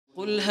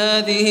قل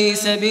هذه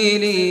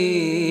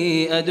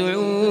سبيلي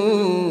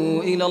أدعو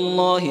إلى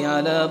الله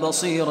على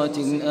بصيرة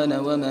أنا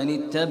ومن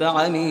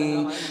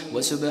اتبعني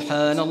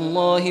وسبحان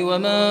الله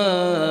وما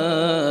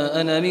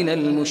أنا من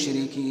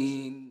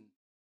المشركين.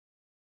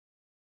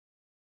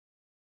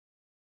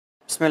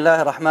 بسم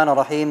الله الرحمن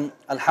الرحيم.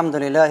 الحمد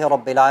لله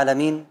رب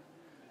العالمين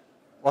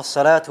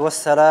والصلاة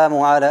والسلام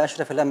على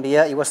أشرف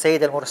الأنبياء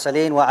وسيد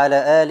المرسلين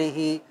وعلى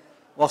آله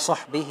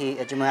وصحبه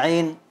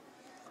أجمعين.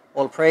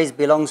 All praise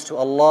belongs to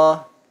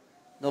Allah,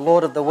 the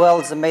Lord of the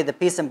worlds, and may the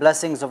peace and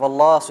blessings of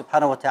Allah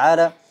subhanahu wa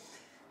ta'ala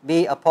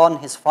be upon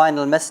His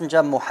final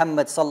messenger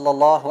Muhammad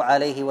sallallahu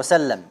alayhi wa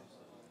sallam.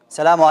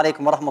 Assalamu alaikum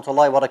wa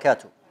rahmatullahi wa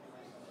barakatuh.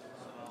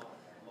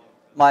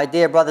 My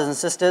dear brothers and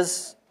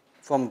sisters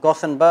from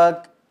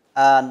Gothenburg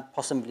and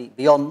possibly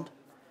beyond,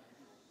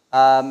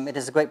 it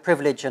is a great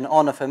privilege and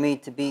honor for me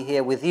to be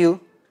here with you,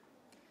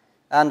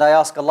 and I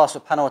ask Allah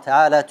subhanahu wa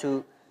ta'ala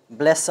to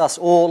bless us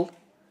all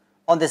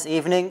on this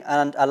evening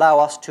and allow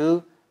us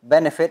to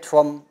benefit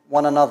from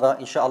one another,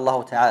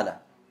 insha'Allah ta'ala.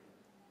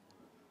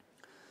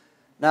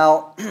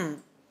 Now,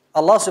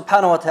 Allah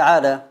subhanahu wa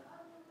ta'ala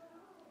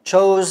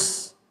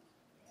chose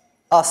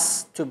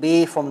us to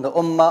be from the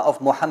ummah of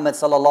Muhammad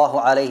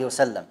sallallahu alayhi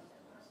wasallam.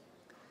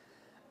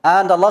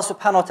 And Allah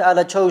subhanahu wa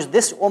ta'ala chose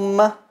this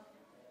ummah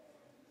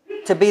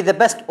to be the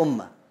best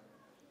ummah.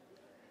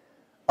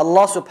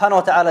 Allah subhanahu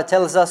wa ta'ala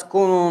tells us,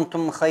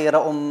 كُنْتُمْ خَيْرَ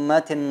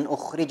أُمَّةٍ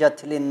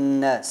أُخْرِجَتْ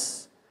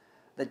لِلنَّاسِ,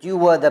 that you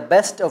were the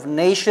best of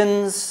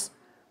nations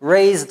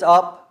raised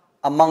up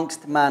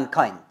amongst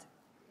mankind.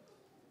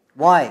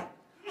 Why?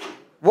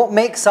 What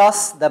makes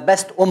us the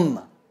best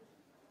ummah?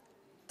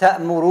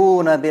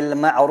 تَأْمُرُونَ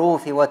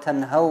بِالْمَعْرُوفِ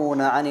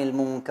وَتَنْهَوْنَ عَنِ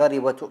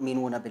الْمُنْكَرِ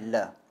وَتُؤْمِنُونَ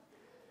بِاللَّهِ.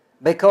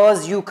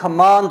 Because you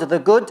command the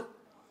good,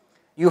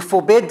 you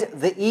forbid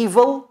the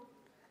evil,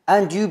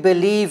 and you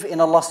believe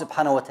in Allah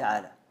subhanahu wa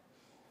ta'ala.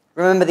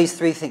 Remember these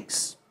three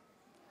things.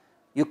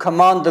 You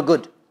command the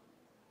good.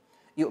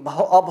 You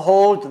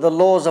uphold the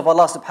laws of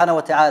Allah subhanahu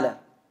wa ta'ala.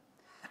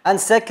 And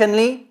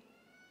secondly,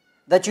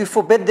 that you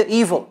forbid the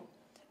evil.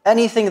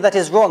 Anything that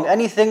is wrong,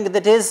 anything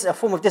that is a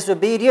form of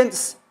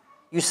disobedience,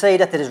 you say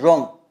that it is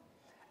wrong.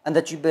 And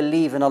that you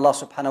believe in Allah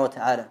subhanahu wa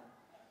ta'ala.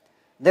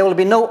 There will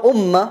be no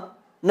ummah,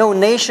 no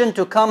nation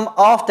to come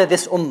after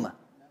this ummah.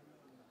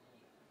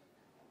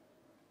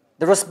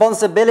 The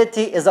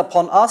responsibility is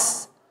upon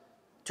us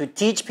to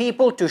teach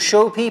people, to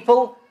show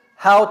people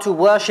how to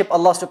worship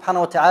Allah subhanahu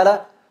wa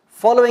ta'ala,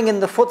 following in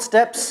the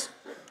footsteps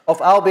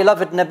of our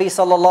beloved Nabi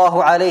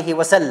sallallahu alayhi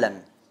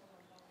wasallam.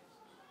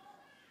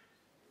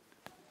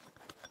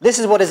 This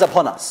is what is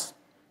upon us.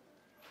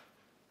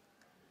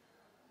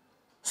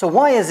 So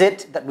why is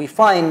it that we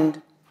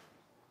find,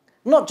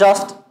 not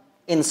just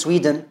in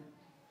Sweden,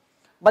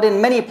 but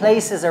in many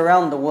places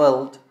around the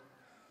world,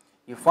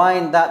 you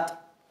find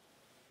that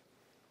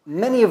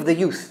many of the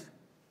youth,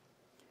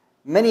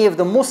 many of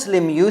the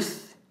Muslim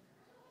youth,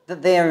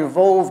 that they are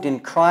involved in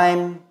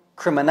crime,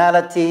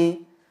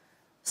 criminality,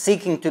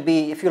 seeking to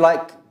be, if you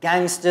like,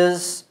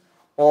 gangsters,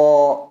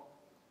 or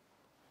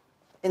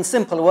in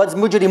simple words,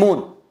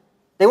 mujrimun.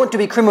 They want to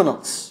be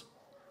criminals.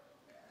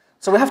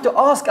 So we have to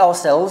ask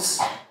ourselves,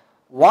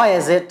 why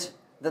is it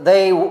that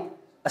they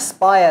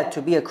aspire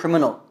to be a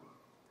criminal?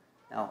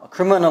 Now, a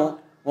criminal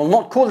will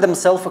not call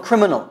themselves a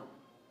criminal.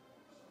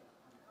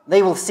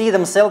 They will see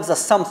themselves as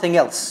something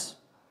else.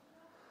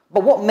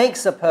 But what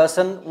makes a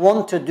person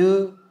want to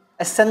do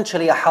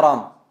essentially a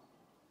haram?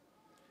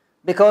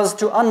 Because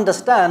to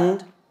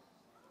understand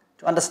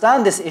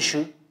this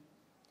issue,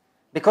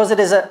 because it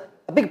is a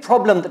big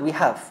problem that we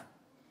have,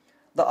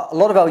 that a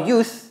lot of our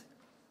youth,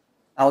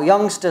 our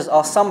youngsters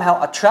are somehow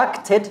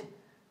attracted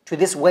to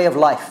this way of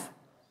life.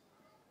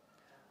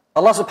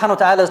 Allah subhanahu wa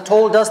ta'ala has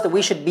told us that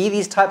we should be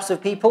these types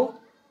of people.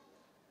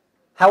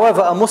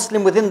 However, a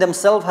Muslim within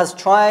themselves has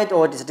tried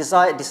or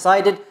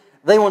decided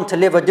they want to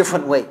live a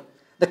different way,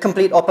 the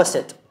complete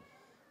opposite.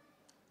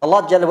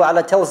 Allah Jalla wa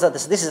Ala tells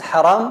us this is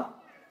haram,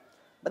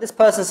 but this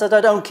person says,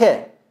 I don't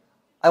care.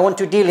 I want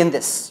to deal in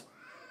this.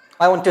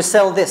 I want to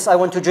sell this. I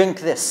want to drink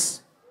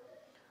this.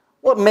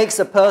 What makes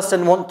a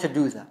person want to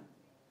do that?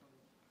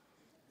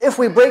 If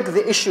we break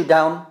the issue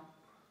down,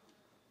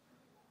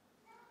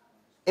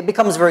 it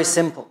becomes very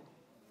simple.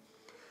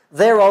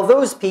 There are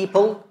those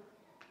people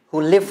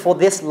who live for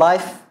this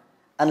life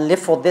and live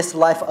for this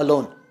life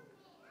alone.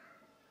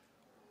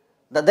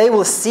 That they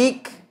will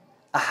seek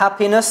a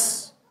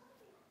happiness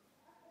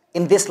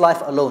in this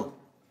life alone.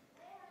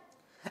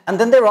 And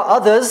then there are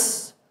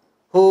others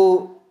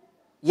who,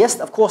 yes,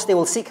 of course, they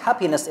will seek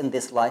happiness in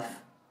this life,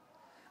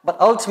 but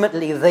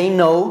ultimately they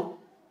know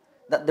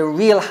that the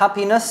real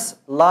happiness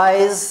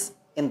lies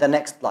in the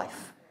next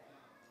life.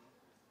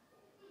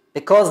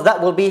 Because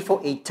that will be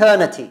for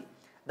eternity,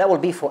 that will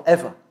be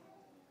forever.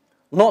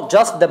 Not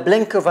just the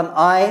blink of an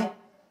eye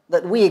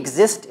that we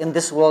exist in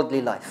this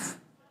worldly life.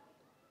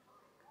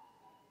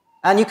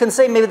 And you can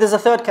say maybe there's a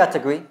third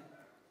category.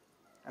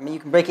 I mean, you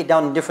can break it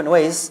down in different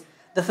ways.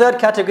 The third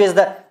category is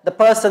that the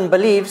person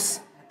believes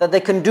that they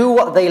can do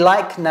what they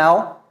like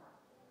now,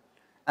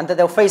 and that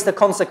they'll face the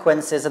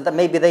consequences, and that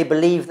maybe they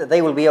believe that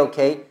they will be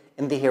okay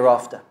in the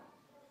hereafter.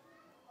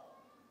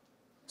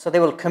 So they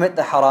will commit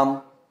the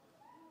haram,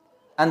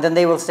 and then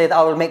they will say that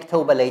I will make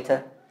tawbah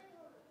later.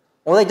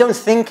 Or they don't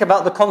think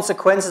about the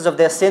consequences of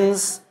their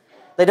sins.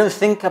 They don't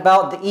think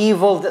about the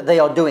evil that they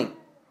are doing.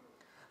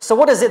 So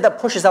what is it that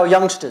pushes our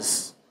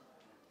youngsters,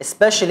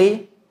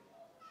 especially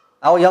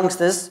our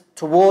youngsters,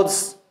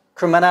 towards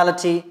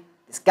criminality,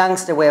 this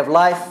gangster way of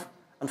life,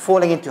 and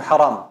falling into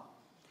haram?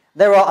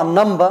 There are a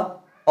number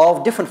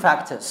of different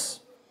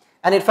factors.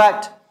 And in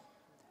fact,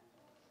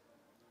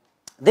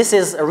 this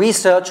is a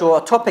research or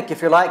a topic,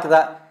 if you like,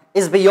 that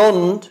is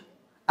beyond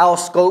our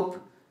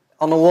scope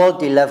on a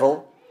worldly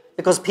level,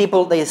 because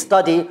people, they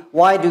study,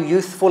 why do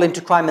youth fall into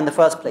crime in the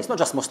first place? Not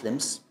just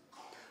Muslims.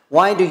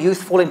 Why do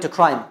youth fall into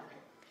crime?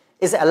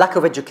 Is it a lack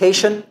of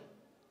education?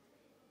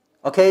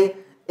 Okay?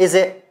 Is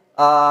it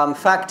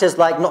factors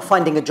like not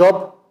finding a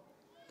job?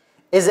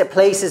 Is it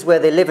places where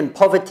they live in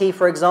poverty,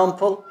 for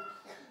example?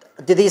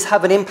 Do these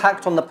have an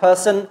impact on the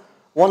person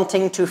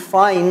wanting to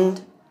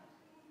find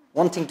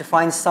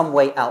some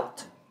way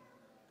out?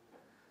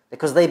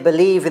 Because they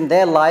believe in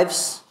their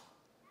lives,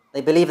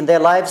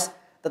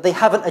 that they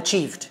haven't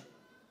achieved,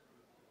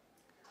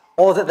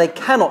 or that they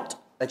cannot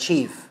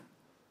achieve.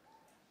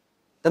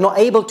 They're not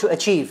able to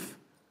achieve.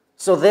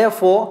 So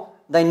therefore,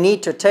 they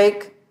need to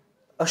take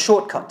a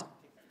shortcut.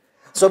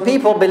 So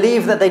people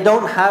believe that they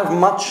don't have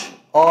much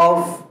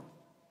of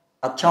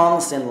a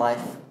chance in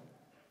life.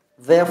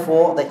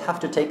 Therefore, they have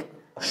to take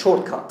a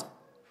shortcut.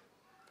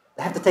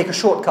 They have to take a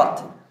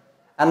shortcut.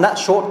 And that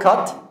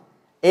shortcut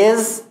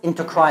is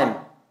into crime.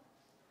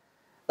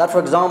 That, for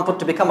example,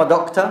 to become a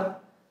doctor,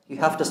 you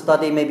have to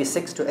study maybe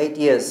 6 to 8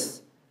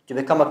 years. To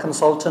become a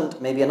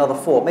consultant, maybe another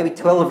 4, maybe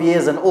 12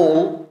 years in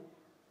all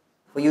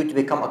for you to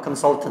become a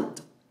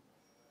consultant,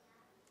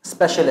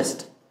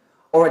 specialist,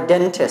 or a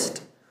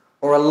dentist,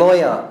 or a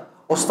lawyer,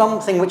 or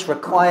something which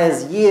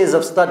requires years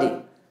of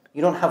study.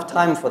 You don't have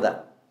time for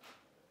that.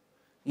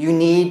 You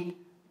need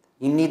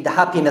the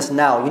happiness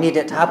now. You need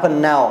it to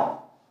happen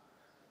now.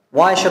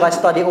 Why should I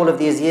study all of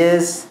these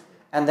years?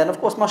 And then, of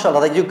course,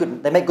 mashallah,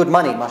 they make good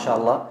money,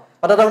 mashallah.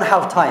 But I don't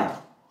have time.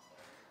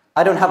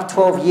 I don't have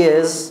 12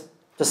 years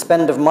to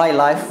spend of my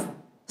life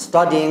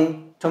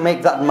studying to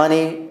make that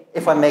money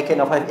if I make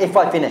enough, if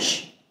I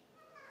finish.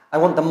 I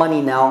want the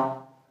money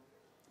now,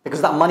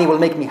 because that money will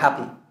make me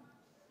happy.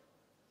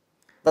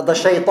 That the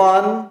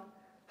shaitan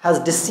has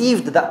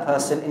deceived that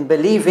person in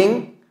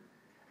believing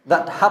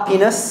that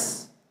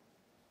happiness,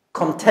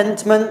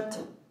 contentment,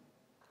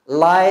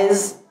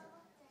 lies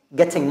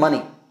getting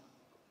money,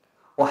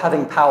 or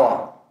having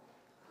power,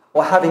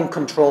 or having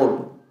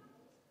control.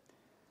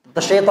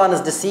 The shaitan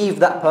has deceived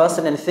that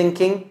person in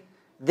thinking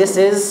this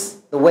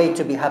is the way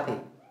to be happy.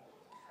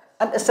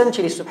 And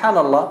essentially,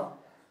 subhanallah,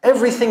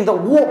 everything that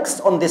walks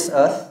on this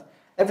earth,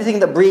 everything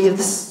that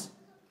breathes,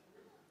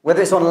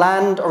 whether it's on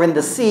land or in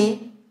the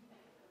sea,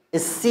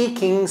 is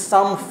seeking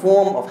some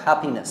form of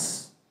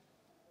happiness.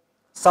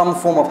 Some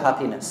form of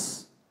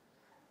happiness.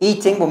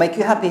 Eating will make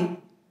you happy.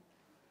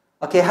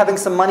 Okay, having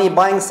some money,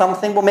 buying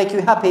something will make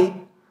you happy,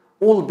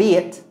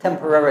 albeit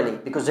temporarily.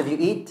 Because if you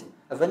eat,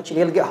 eventually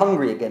you'll get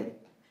hungry again.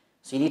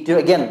 So you need to,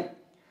 again,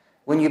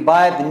 when you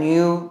buy the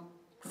new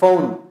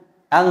phone,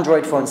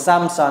 Android phone,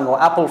 Samsung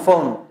or Apple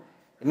phone,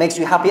 it makes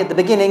you happy at the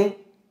beginning,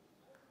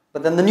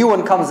 but then the new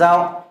one comes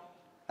out,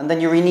 and then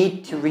you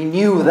need to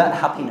renew that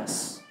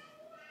happiness.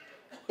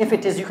 If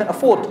it is, you can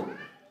afford.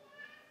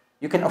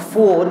 You can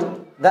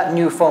afford that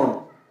new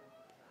phone,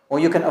 or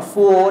you can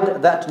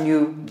afford that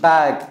new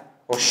bag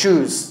or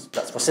shoes.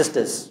 That's for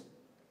sisters.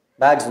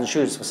 Bags and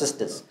shoes for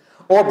sisters.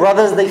 Or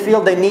brothers, they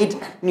feel they need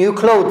new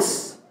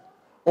clothes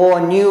or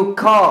a new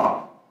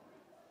car.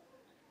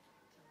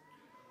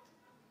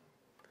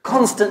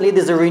 Constantly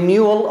there's a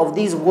renewal of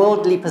these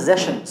worldly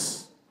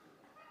possessions.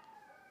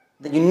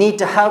 That you need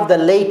to have the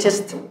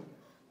latest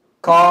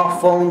car,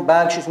 phone,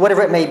 bag, shoes,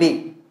 whatever it may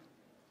be.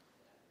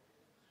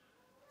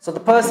 So the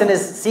person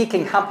is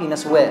seeking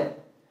happiness where?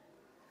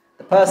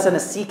 The person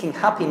is seeking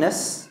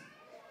happiness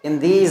in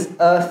these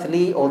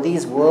earthly or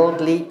these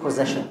worldly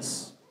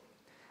possessions.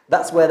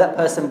 That's where that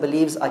person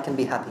believes I can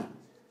be happy.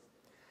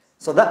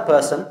 So that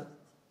person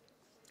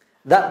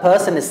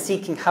is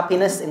seeking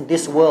happiness in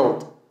this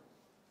world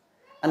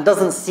and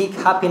doesn't seek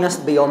happiness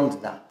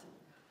beyond that.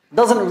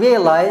 Doesn't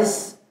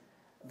realize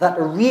that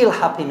a real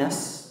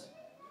happiness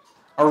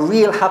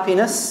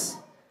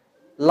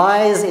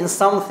lies in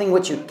something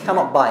which you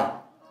cannot buy,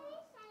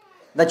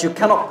 that you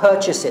cannot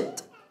purchase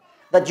it,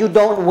 that you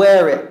don't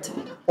wear it,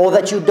 or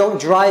that you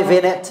don't drive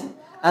in it,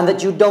 and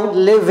that you don't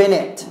live in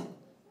it.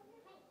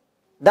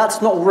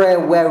 That's not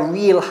where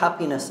real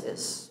happiness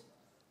is.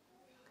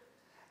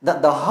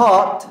 That the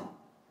heart,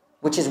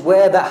 which is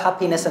where that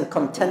happiness and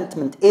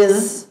contentment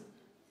is,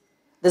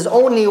 there's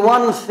only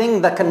one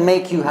thing that can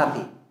make you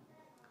happy,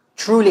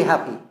 truly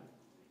happy.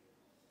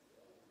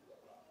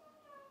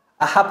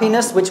 A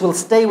happiness which will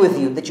stay with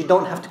you, that you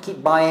don't have to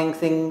keep buying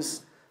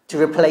things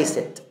to replace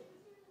it.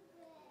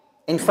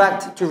 In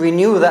fact, to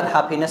renew that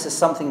happiness is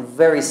something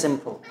very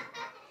simple.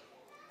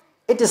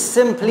 It is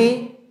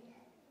simply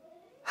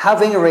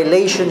having a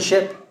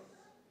relationship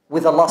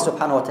with Allah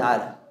subhanahu wa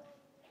ta'ala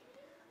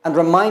and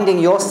reminding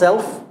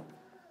yourself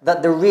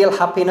that the real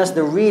happiness,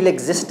 the real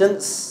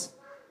existence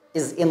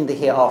is in the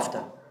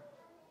hereafter.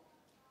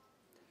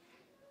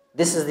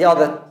 This is the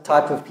other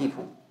type of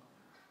people.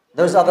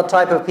 Those other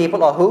type of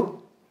people are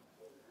who?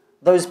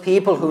 Those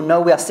people who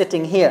know we are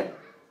sitting here.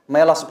 May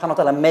Allah subhanahu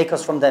wa ta'ala make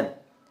us from them.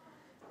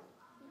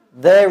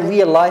 Their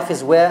real life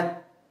is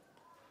where?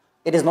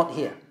 It is not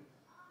here.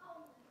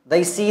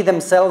 They see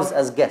themselves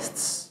as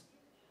guests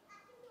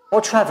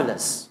or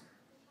travelers.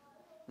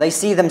 They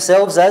see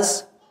themselves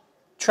as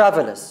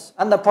travelers.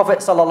 And the Prophet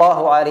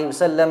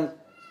ﷺ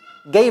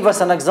gave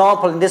us an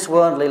example in this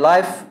worldly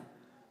life.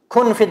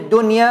 Kun fi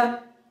dunya,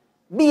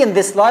 be in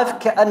this life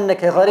كأنك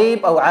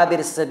غريب أو عابر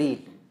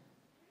السبيل.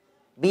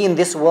 Be in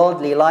this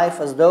worldly life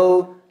as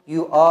though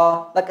you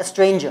are like a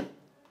stranger,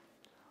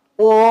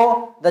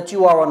 or that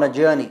you are on a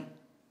journey.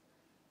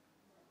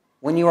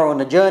 When you are on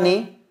a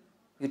journey,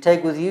 you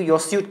take with you your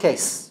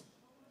suitcase.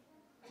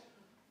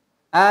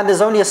 And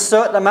there's only a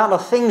certain amount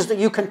of things that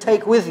you can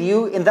take with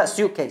you in that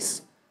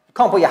suitcase. You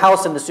can't put your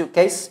house in the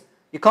suitcase.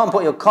 You can't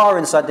put your car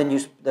inside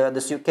the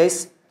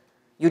suitcase.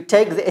 You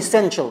take the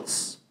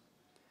essentials.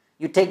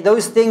 You take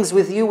those things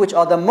with you which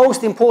are the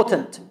most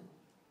important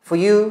for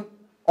you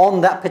on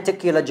that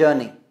particular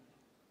journey.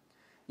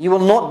 You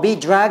will not be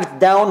dragged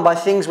down by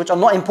things which are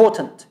not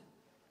important.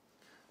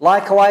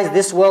 Likewise,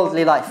 this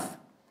worldly life,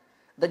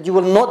 that you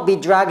will not be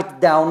dragged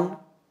down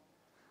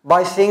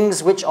by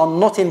things which are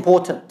not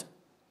important,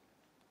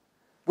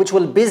 which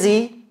will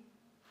busy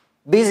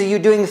you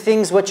doing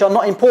things which are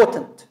not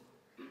important,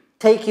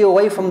 take you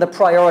away from the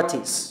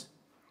priorities.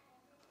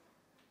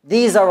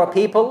 These are a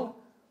people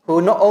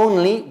who not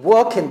only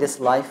work in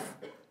this life,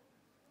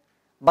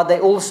 but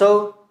they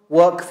also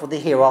work for the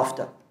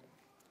hereafter.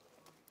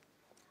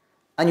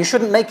 And you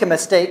shouldn't make a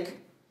mistake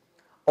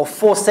of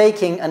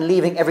forsaking and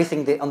leaving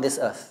everything on this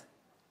earth.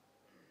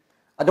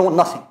 I don't want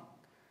nothing.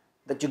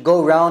 That you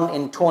go around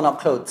in torn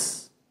up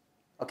clothes,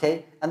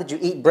 okay? And that you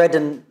eat bread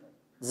and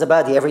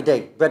zabadi every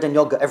day, bread and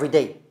yogurt every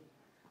day.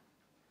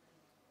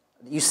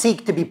 You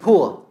seek to be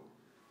poor.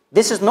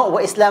 This is not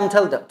what Islam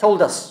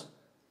told us.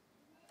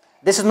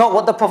 This is not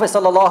what the Prophet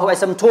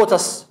ﷺ taught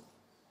us,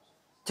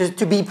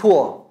 to be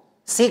poor.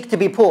 Seek to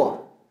be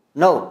poor.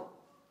 No.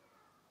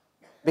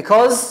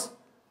 Because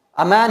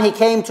a man, he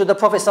came to the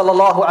Prophet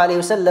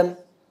ﷺ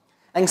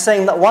and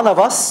saying that one of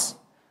us,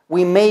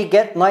 we may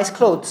get nice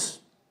clothes.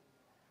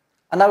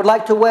 And I would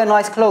like to wear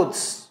nice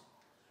clothes.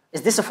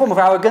 Is this a form of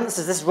arrogance?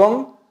 Is this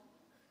wrong?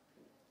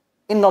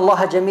 Inna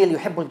Allah jameel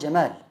yuhibbul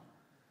jamal.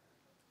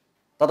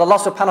 That Allah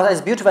subhanahu wa ta'ala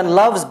is beautiful and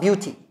loves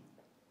beauty.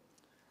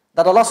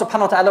 That Allah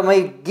subhanahu wa ta'ala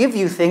may give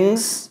you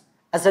things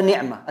as a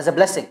ni'mah, as a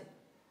blessing.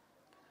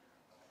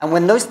 And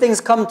when those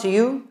things come to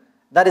you,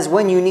 that is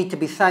when you need to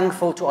be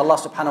thankful to Allah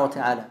subhanahu wa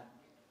ta'ala.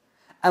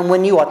 And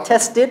when you are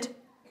tested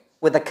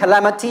with a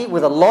calamity,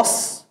 with a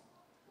loss,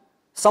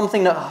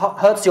 something that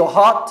hurts your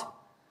heart,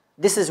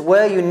 this is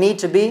where you need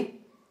to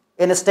be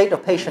in a state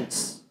of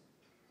patience.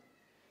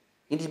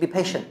 You need to be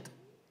patient.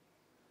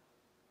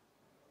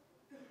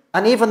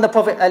 And even the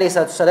Prophet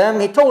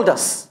ﷺ, he told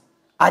us,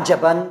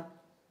 Ajaban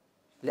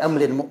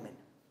li'amri al-mu'min.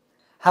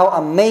 How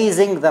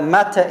amazing the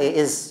matter it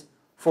is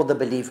for the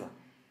believer.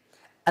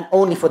 And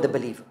only for the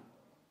believer.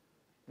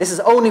 This is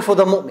only for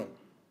the mu'min.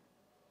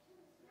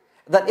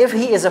 That if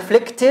he is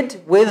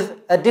afflicted with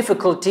a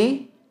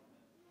difficulty,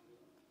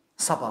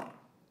 sabr,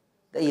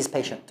 that he is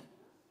patient.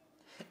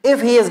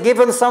 If he is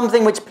given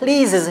something which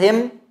pleases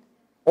him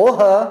or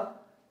her,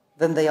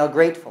 then they are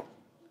grateful.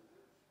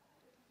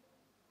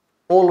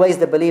 Always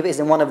the believer is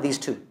in one of these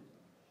two.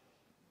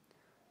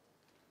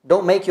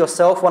 Don't make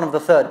yourself one of the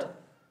third,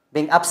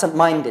 being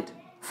absent-minded,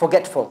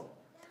 forgetful.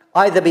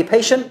 Either be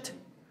patient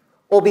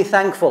or be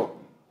thankful.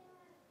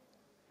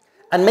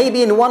 And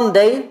maybe in one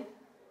day,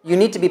 you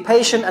need to be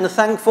patient and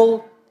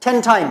thankful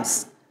 10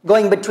 times,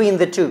 going between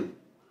the two.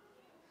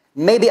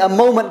 Maybe a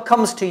moment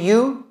comes to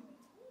you,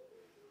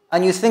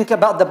 and you think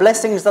about the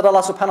blessings that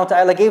Allah subhanahu wa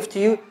ta'ala gave to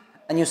you,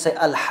 and you say,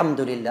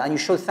 Alhamdulillah, and you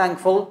show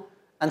thankful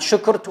and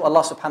shukr to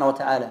Allah subhanahu wa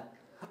ta'ala.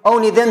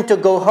 Only then to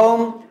go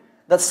home,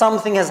 that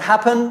something has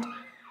happened,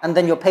 and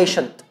then you're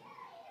patient.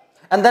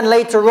 And then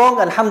later on,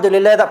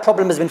 Alhamdulillah, that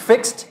problem has been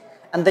fixed,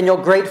 and then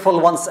you're grateful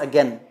once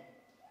again.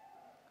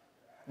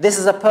 This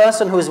is a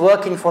person who is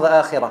working for the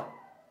akhirah.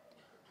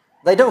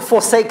 They don't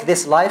forsake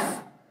this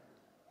life,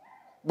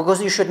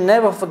 because you should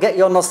never forget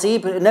your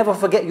nasib, never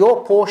forget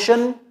your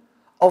portion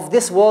of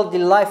this worldly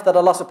life that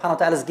Allah subhanahu wa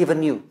ta'ala has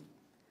given you.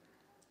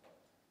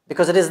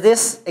 Because it is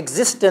this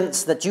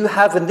existence that you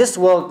have in this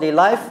worldly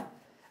life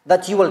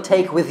that you will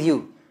take with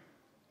you.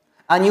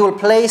 And you will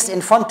place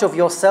in front of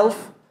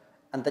yourself,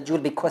 and that you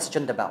will be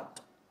questioned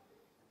about.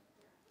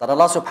 That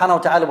Allah subhanahu wa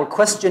ta'ala will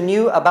question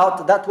you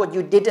about that what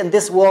you did in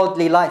this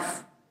worldly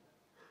life.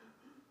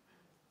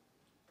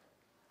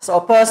 So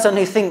a person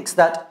who thinks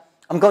that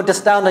I'm going to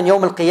stand on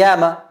Yawm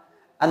al-Qiyamah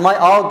and my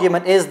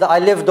argument is that I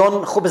lived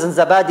on khubz and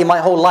zabadi my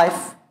whole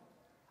life.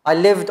 I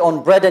lived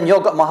on bread and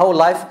yogurt my whole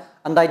life.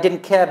 and I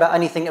didn't care about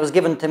anything that was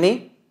given to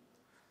me,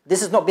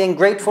 this is not being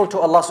grateful to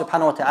Allah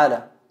subhanahu wa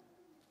ta'ala.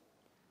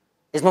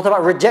 It's not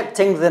about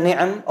rejecting the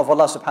ni'am of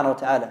Allah subhanahu wa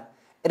ta'ala.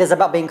 It is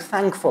about being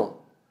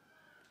thankful.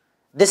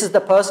 This is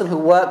the person who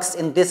works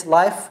in this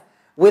life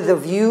with a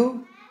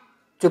view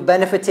to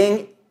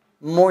benefiting,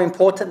 more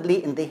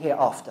importantly, in the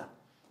hereafter.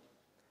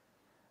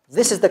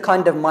 This is the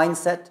kind of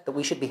mindset that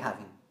we should be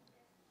having.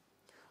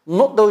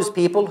 Not those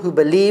people who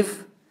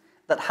believe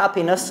that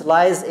happiness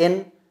lies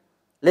in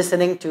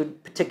listening to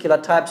particular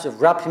types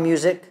of rap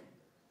music,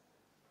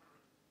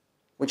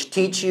 which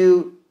teach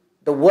you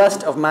the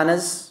worst of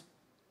manners,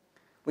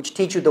 which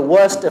teach you the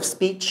worst of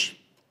speech,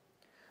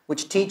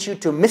 which teach you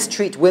to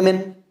mistreat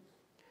women,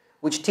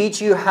 which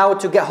teach you how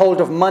to get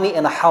hold of money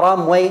in a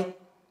haram way.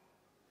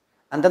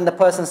 And then the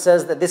person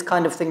says that this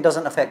kind of thing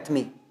doesn't affect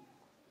me.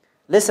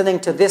 Listening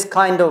to this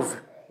kind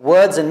of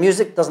words and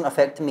music doesn't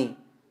affect me.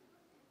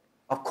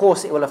 Of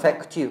course it will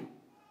affect you.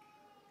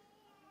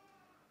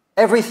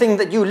 Everything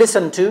that you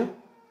listen to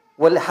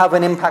will have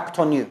an impact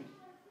on you.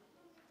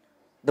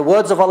 The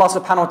words of Allah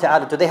subhanahu wa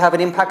ta'ala, do they have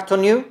an impact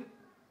on you?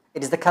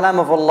 It is the kalam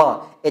of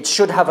Allah. It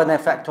should have an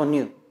effect on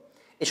you.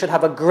 It should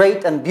have a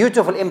great and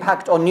beautiful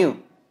impact on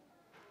you.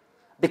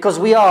 Because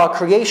we are a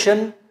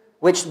creation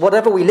which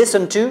whatever we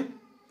listen to,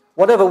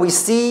 whatever we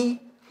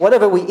see,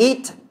 whatever we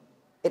eat,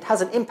 it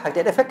has an impact,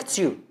 it affects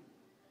you.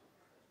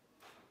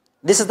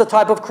 This is the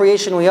type of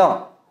creation we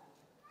are.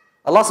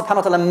 Allah subhanahu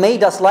wa ta'ala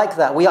made us like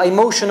that. We are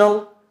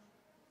emotional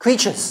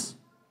creatures.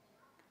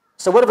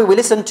 So whatever we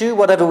listen to,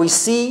 whatever we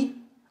see,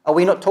 are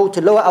we not told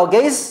to lower our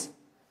gaze?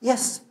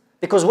 Yes,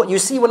 because what you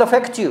see will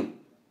affect you.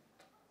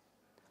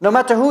 No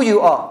matter who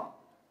you are.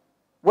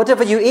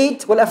 Whatever you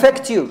eat will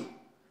affect you.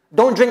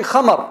 Don't drink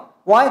khamar.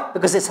 Why?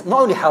 Because it's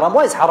not only haram.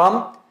 Why is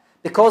haram?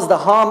 Because the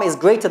harm is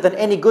greater than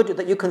any good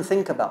that you can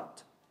think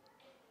about.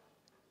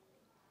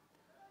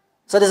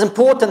 So it is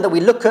important that we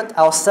look at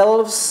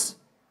ourselves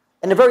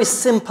in a very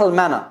simple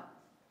manner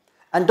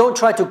and don't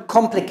try to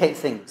complicate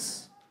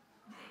things.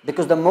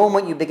 Because the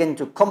moment you begin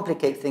to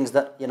complicate things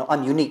that,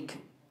 I'm unique.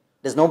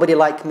 There's nobody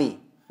like me,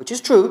 which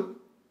is true.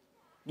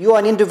 You are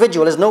an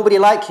individual, there's nobody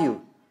like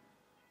you.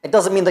 It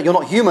doesn't mean that you're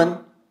not human.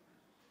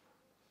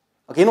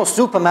 Okay, you're not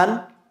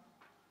Superman.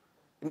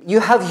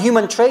 You have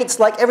human traits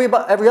like every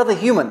other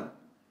human.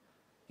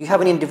 You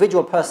have an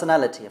individual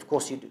personality, of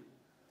course you do.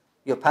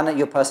 Your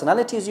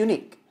personality is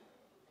unique.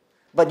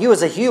 But you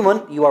as a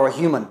human, you are a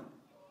human.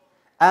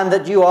 And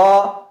that you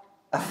are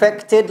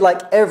affected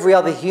like every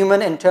other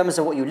human in terms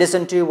of what you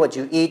listen to, what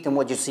you eat, and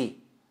what you see.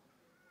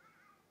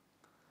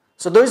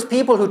 So those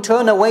people who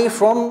turn away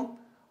from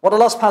what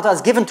Allah subhanahu wa ta'ala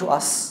has given to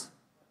us,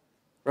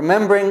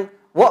 remembering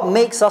what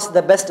makes us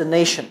the best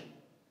nation,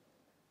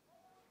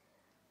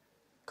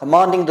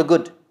 commanding the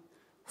good,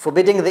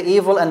 forbidding the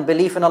evil, and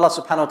belief in Allah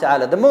subhanahu wa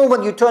ta'ala. The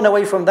moment you turn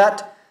away from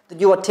that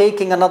you are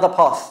taking another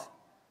path.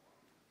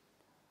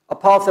 A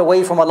path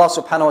away from Allah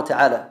subhanahu wa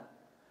ta'ala.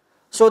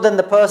 So then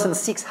the person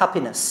seeks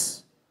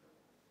happiness.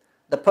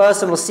 The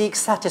person will seek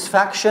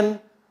satisfaction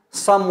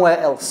somewhere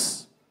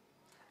else.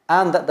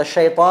 And that the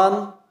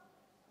shaitan,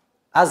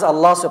 as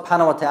Allah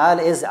subhanahu wa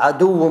ta'ala is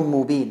aduwwun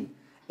mubin,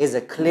 is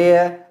a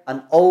clear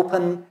and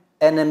open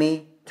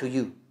enemy to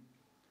you.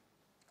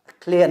 A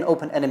clear and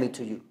open enemy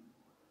to you.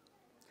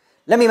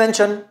 Let me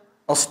mention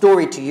a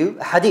story to you,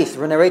 a hadith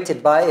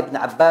narrated by Ibn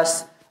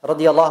Abbas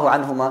radiyallahu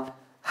anhuma,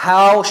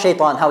 how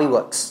he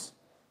works.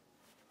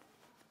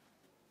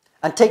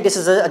 And take this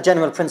as a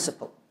general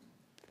principle.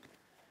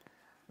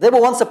 There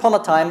were once upon a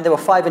time, there were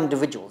 5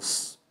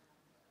 individuals.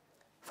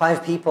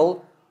 5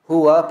 people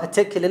who were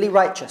particularly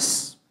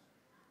righteous.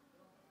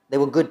 They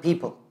were good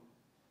people.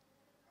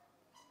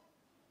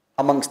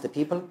 Amongst the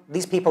people,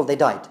 these people, they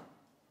died.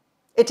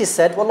 It is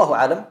said, wallahu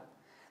alam,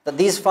 that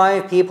these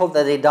 5 people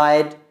that they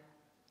died,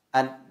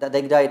 and that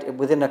they died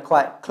within a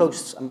quite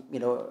close,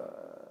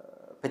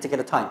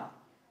 particular time.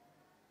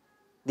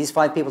 These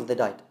 5 people, they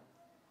died.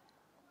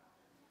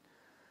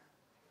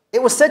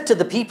 It was said to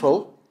the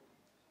people,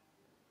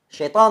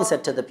 Shaitan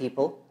said to the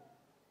people,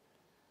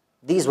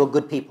 these were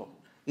good people.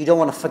 You don't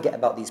want to forget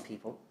about these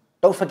people.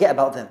 Don't forget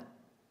about them.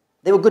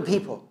 They were good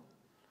people.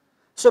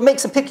 So make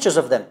some pictures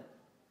of them.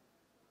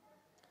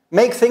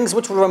 Make things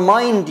which will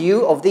remind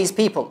you of these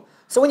people.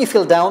 So when you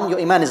feel down, your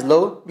iman is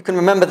low, you can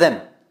remember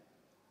them.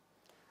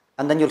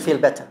 And then you'll feel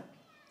better.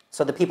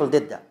 So the people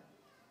did that.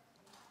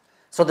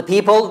 So the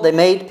people, they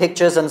made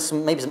pictures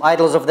and maybe some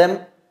idols of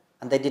them,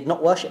 and they did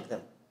not worship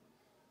them.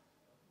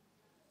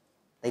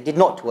 They did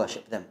not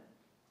worship them.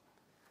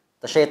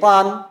 The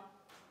shaitan,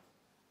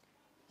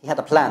 he had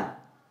a plan.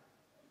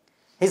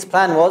 His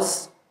plan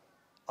was,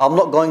 I'm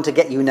not going to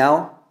get you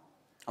now,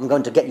 I'm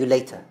going to get you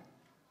later.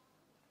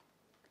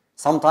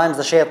 Sometimes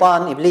the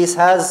shaitan, Iblis,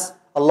 has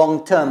a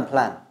long-term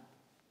plan.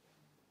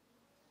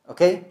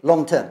 Okay?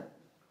 Long-term.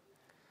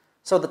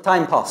 So the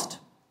time passed.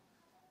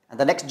 And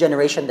the next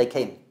generation, they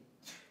came.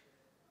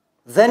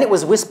 Then it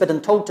was whispered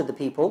and told to the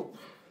people.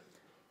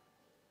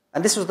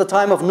 And this was the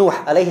time of Nuh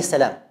alayhi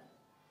salam.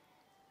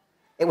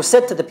 It was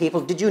said to the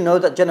people, did you know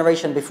that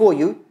generation before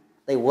you,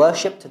 they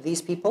worshipped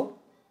these people?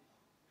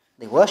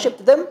 They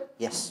worshipped them?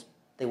 Yes,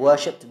 they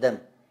worshipped them.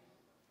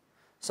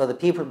 So the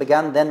people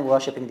began then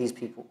worshipping these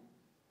people.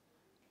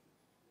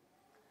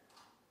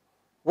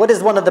 What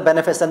is one of the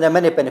benefits, and there are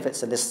many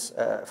benefits in this,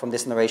 from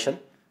this narration,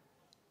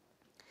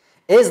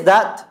 is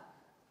that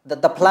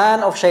the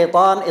plan of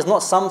shaitan is not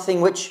something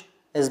which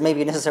is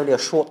maybe necessarily a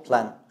short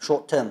plan,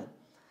 short term,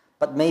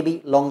 but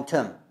maybe long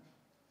term.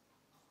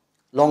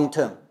 Long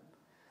term.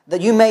 That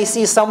you may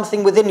see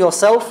something within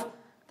yourself,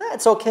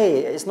 that's okay,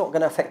 it's not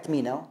going to affect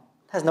me now.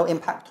 It has no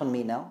impact on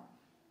me now.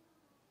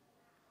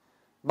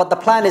 But the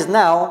plan is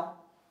now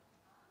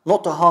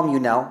not to harm you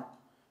now,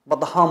 but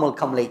the harm will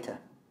come later.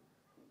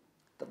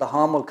 That the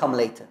harm will come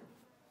later.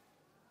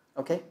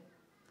 Okay?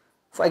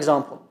 For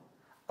example,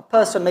 a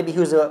person maybe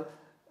who's the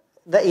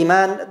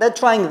Iman, they're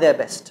trying their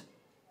best.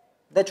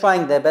 They're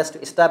trying their best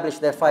to establish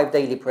their 5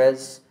 daily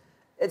prayers.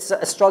 It's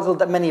a struggle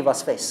that many of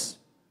us face.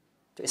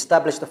 To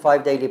establish the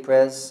 5 daily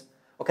prayers.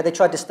 Okay, they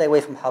try to stay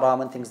away from haram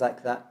and things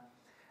like that.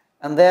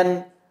 And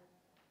then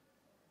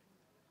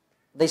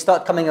they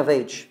start coming of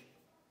age.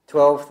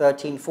 12,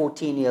 13,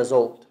 14 years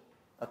old.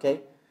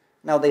 Okay?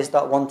 Now they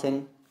start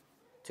wanting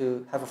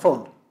to have a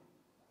phone.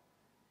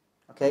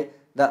 Okay?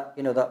 That,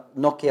 you know, that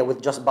Nokia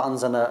with just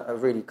buttons and a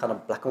really kind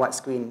of black and white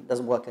screen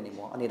doesn't work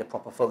anymore. I need a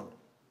proper phone.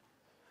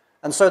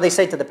 And so they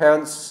say to the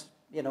parents,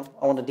 you know,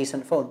 I want a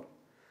decent phone.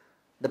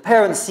 The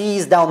parent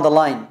sees down the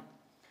line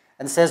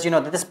and says, you know,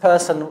 that this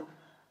person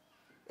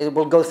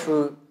will go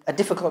through a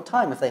difficult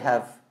time if they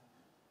have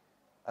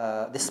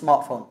this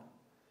smartphone.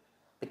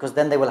 Because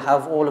then they will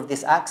have all of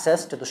this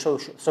access to the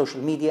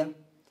social media.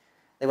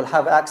 They will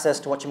have access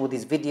to watching all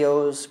these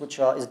videos, which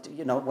are,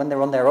 you know, when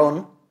they're on their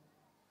own,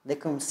 they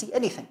can see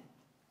anything.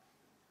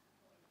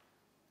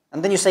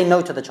 And then you say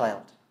no to the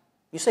child.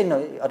 You say no,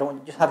 I don't want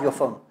you, just have your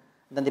phone.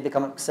 And then they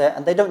become upset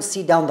and they don't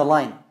see down the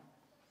line.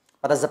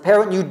 But as a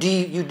parent, you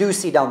do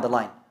see down the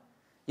line.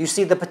 You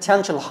see the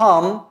potential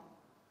harm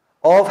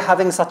of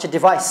having such a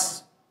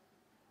device.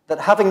 That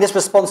having this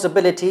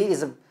responsibility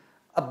is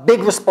a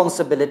big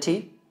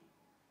responsibility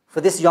for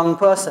this young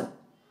person.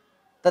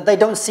 That they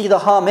don't see the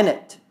harm in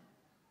it.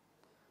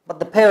 But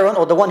the parent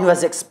or the one who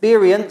has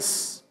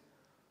experience,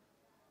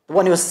 the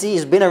one who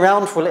has been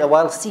around for a little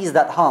while, sees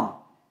that harm.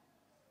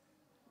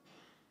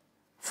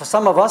 For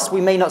some of us,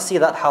 we may not see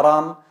that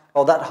haram,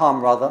 or that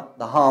harm rather,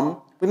 the harm.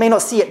 We may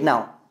not see it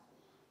now.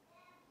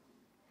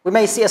 We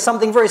may see it as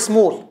something very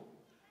small.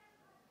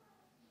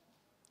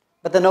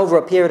 But then over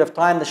a period of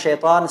time, the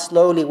shaitan is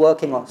slowly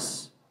working on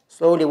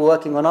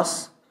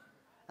us,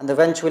 and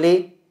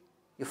eventually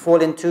you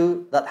fall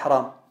into that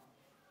haram.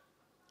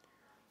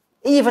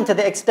 Even to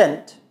the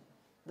extent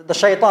that the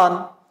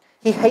shaitan,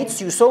 he hates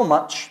you so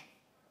much,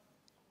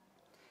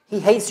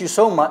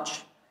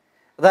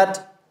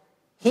 that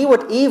he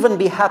would even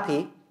be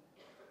happy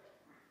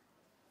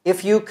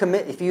if you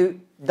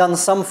done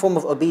some form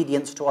of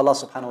obedience to Allah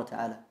subhanahu wa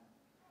ta'ala.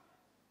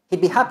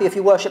 He'd be happy if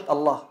you worshipped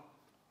Allah.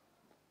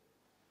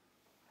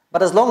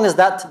 But as long as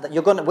that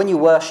you're when you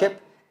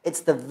worship,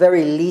 it's the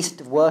very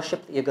least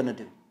worship that you're going to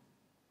do.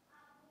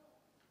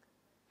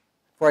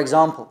 For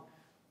example,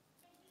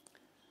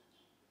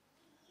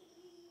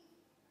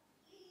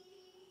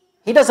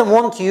 he doesn't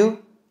want for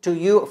you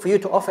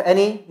to offer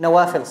any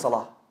nawafil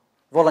salah,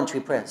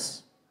 voluntary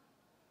prayers.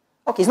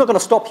 Okay, he's not going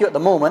to stop you at the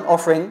moment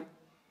offering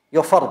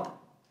your fard.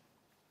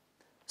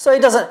 So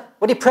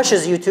what he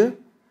pressures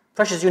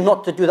you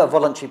not to do that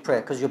voluntary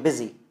prayer because you're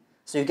busy.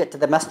 So you get to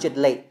the masjid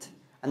late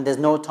and there's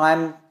no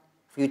time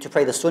for you to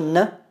pray the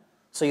sunnah,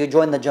 so you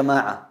join the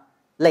jama'ah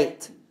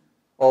late,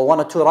 or 1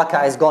 or 2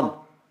 rak'ah is gone.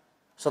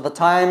 So the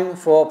time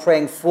for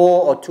praying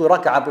 4 or 2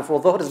 rak'ah before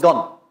dhuhr is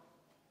gone.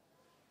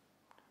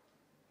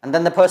 And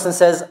then the person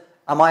says,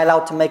 am I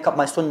allowed to make up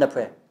my sunnah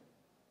prayer?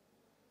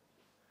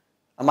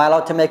 Am I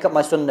allowed to make up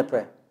my sunnah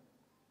prayer?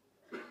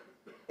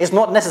 It's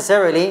not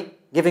necessarily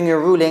giving you a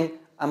ruling,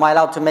 am I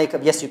allowed to make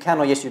up, yes you can,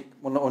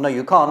 or no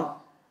you can't.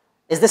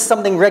 Is this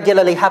something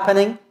regularly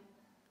happening?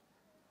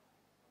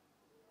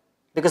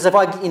 Because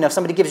if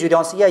somebody gives you the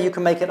answer, yeah, you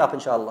can make it up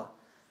inshallah.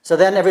 So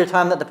then every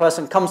time that the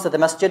person comes to the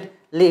masjid,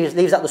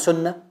 leaves out the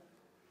sunnah,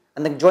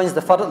 and then joins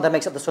the fard and then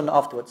makes up the sunnah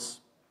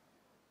afterwards.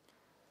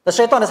 The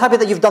shaitan is happy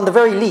that you've done the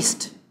very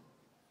least.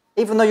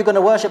 Even though you're going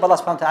to worship Allah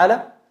subhanahu wa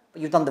ta'ala,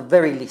 but you've done the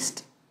very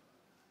least.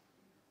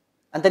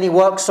 And then he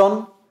works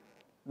on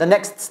the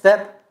next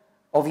step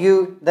of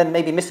you then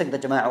maybe missing the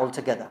jama'ah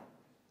altogether.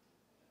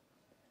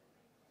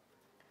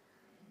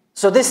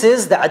 So this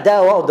is the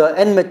adawa, or the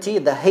enmity,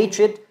 the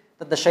hatred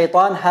that the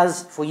shaitan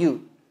has for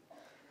you.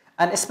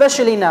 And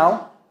especially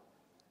now,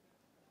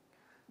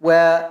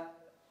 where,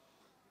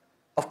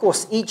 of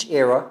course, each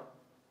era,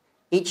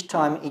 each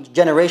time, each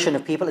generation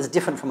of people is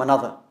different from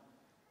another.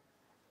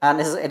 And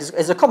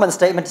it's a common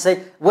statement to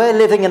say, we're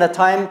living in a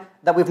time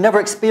that we've never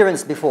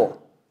experienced before.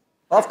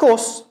 But of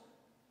course,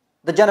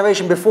 the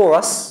generation before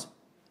us,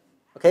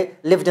 okay,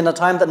 lived in a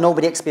time that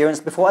nobody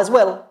experienced before as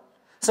well.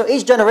 So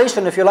each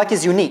generation, if you like,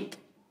 is unique.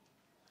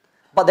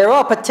 But there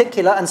are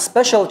particular and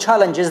special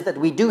challenges that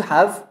we do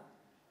have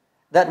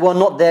that were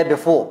not there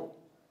before.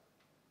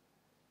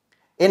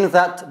 In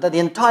that the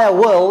entire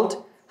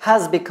world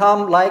has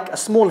become like a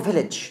small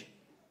village.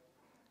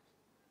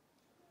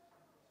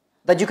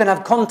 That you can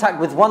have contact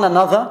with one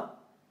another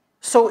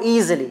so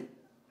easily.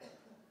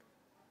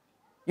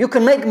 You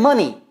can make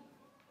money.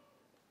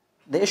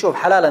 The issue of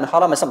halal and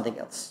haram is something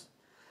else.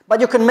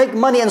 But you can make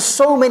money in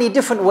so many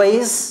different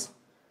ways.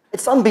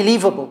 It's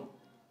unbelievable.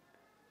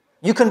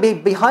 You can be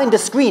behind a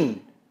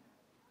screen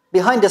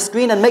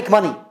and make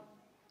money.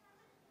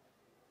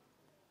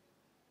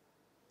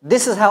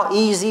 This is how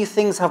easy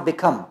things have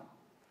become.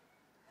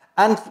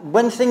 And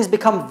when things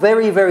become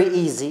very, very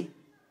easy,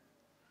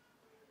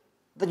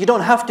 that you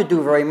don't have to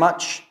do very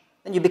much,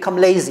 then you become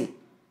lazy.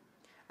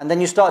 And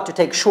then you start to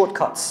take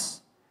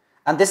shortcuts.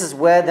 And this is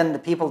where then the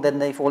people, then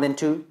they fall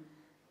into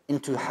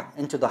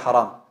the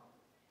haram.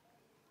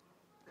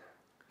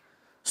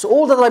 So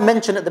all that I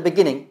mentioned at the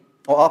beginning,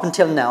 or up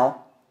until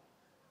now,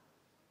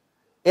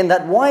 in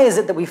that why is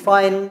it that we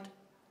find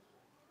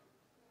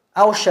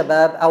our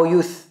shabab, our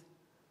youth,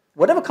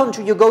 whatever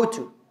country you go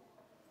to,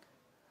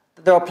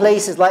 there are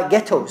places like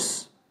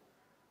ghettos,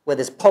 where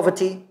there's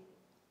poverty,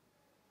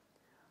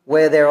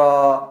 where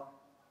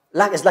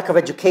there's lack of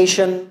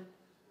education,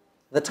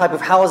 the type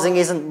of housing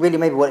isn't really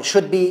maybe what it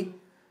should be.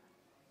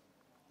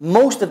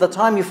 Most of the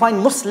time you find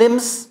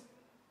Muslims,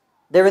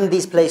 they're in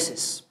these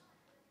places.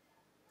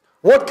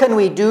 What can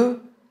we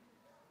do?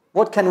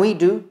 What can we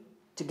do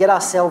to get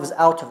ourselves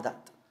out of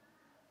that?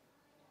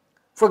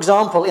 For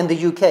example, in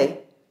the UK,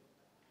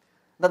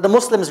 that the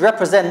Muslims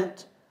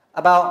represent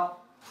about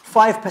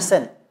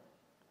 5%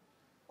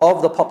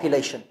 of the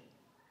population.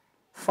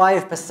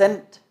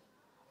 5%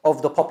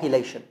 of the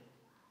population.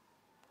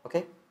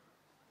 Okay?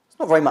 It's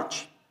not very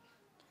much.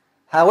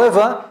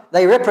 However,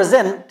 they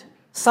represent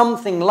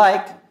something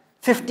like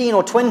 15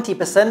 or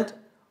 20%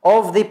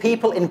 of the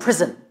people in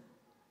prison.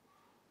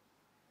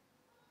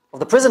 Of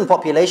the prison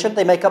population,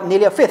 they make up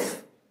nearly a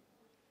fifth.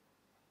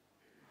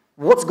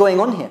 What's going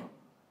on here?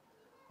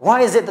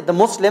 Why is it that the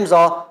Muslims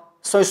are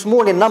so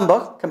small in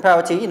number,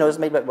 comparatively, there's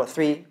maybe about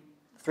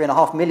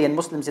 3.5 million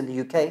Muslims in the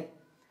UK,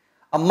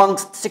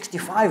 amongst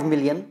 65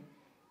 million,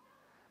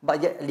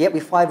 but yet we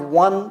find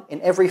 1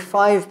 in every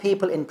 5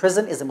 people in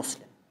prison is a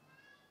Muslim.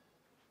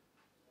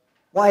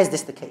 Why is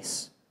this the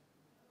case?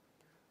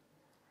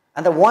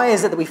 And then why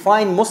is it that we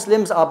find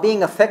Muslims are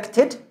being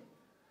affected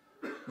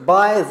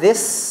by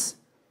this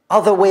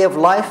other way of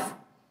life,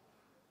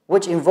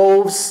 which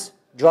involves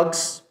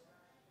drugs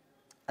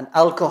and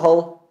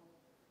alcohol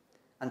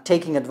and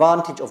taking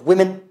advantage of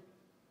women?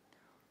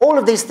 All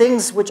of these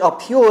things which are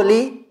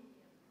purely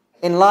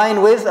in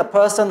line with a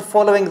person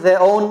following their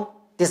own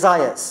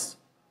desires.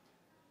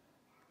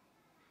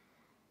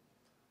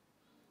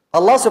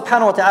 Allah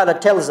subhanahu wa ta'ala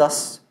tells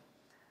us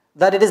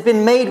that it has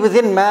been made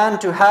within man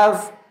to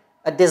have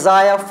a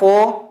desire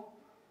for,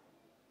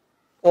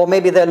 or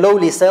maybe their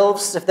lowly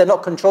selves, if they're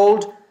not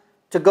controlled,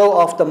 to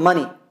go after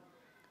money,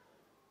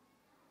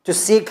 to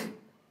seek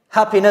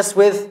happiness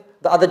with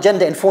the other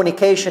gender in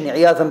fornication,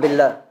 i'yadhan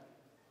billah.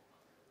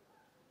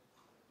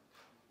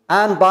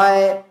 And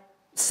by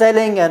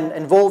selling and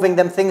involving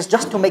them things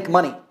just to make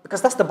money,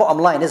 because that's the bottom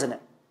line, isn't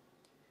it?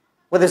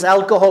 Whether it's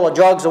alcohol or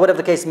drugs or whatever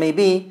the case may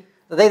be,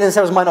 they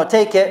themselves might not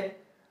take it,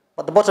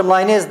 but the bottom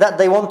line is that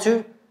they want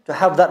to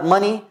have that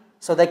money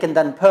so they can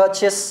then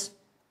purchase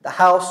the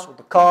house or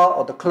the car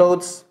or the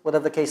clothes,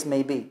 whatever the case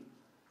may be.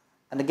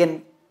 And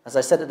again, as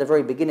I said at the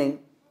very beginning,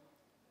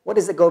 what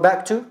does it go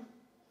back to?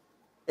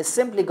 It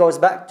simply goes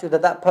back to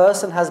that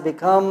person has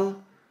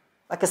become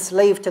like a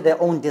slave to their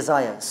own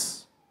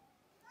desires,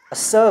 a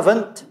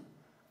servant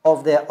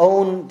of their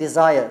own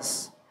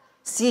desires,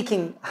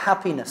 seeking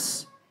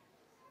happiness.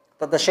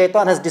 That the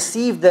shaitan has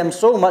deceived them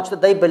so much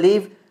that they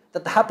believe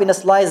that the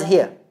happiness lies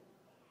here.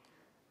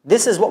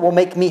 This is what will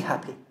make me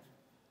happy.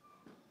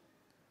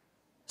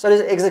 So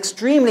it is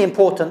extremely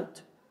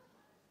important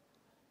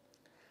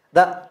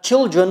that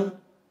children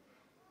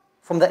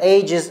from the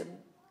ages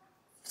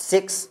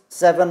 6,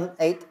 7,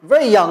 8,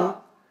 very young,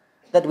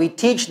 that we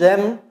teach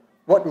them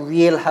what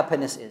real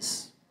happiness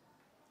is.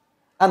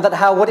 And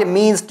what it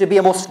means to be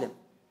a Muslim.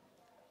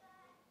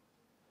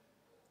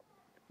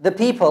 The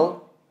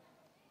people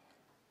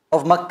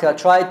of Mecca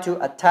tried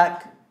to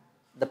attack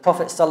the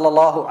Prophet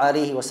sallallahu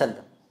alaihi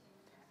wasallam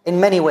in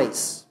many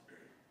ways.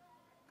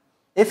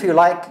 If you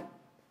like,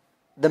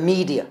 the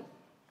media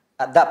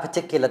at that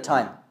particular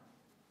time.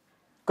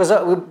 Because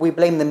we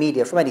blame the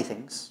media for many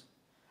things.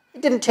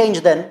 It didn't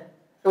change then.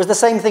 It was the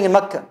same thing in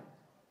Mecca.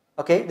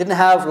 Okay, it didn't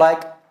have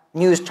like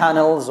news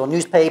channels or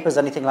newspapers,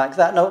 anything like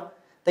that. No,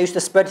 they used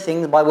to spread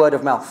things by word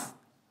of mouth.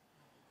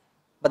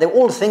 But they were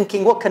all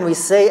thinking, what can we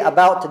say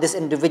about this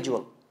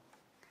individual?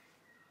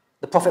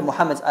 The Prophet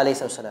Muhammad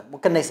ﷺ.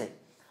 What can they say?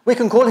 We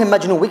can call him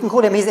Majnun. We can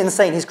call him, he's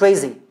insane, he's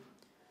crazy.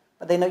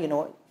 But they know, you know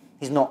what?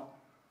 He's not.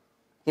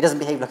 He doesn't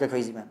behave like a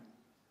crazy man.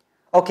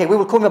 Okay, we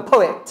will call him a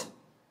poet,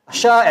 a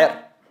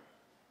sha'ir.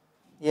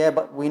 Yeah,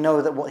 but we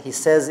know that what he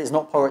says is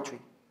not poetry.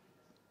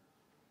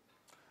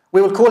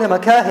 We will call him a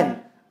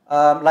kahin,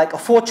 like a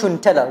fortune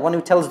teller, one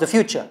who tells the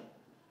future.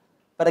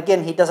 But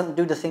again, he doesn't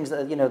do the things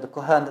that, the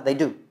kuhan that they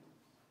do.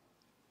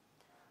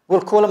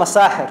 We'll call him a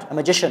sahir, a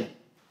magician.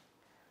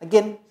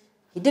 Again,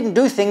 he didn't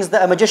do things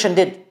that a magician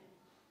did.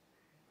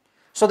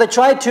 So they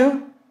tried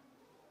to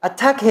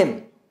attack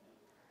him.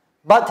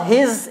 But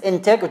his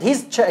integrity,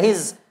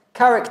 his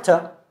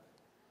character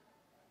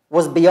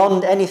was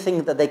beyond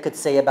anything that they could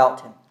say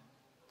about him.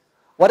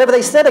 Whatever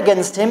they said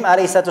against him,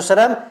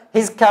 ﷺ,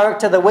 his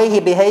character, the way he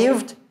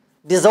behaved,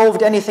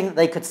 dissolved anything that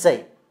they could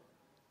say.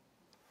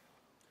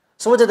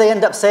 So what did they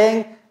end up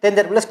saying? They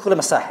ended up, let's call him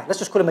a sahir. Let's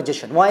just call him a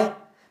magician. Why?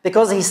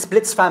 Because he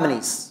splits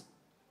families.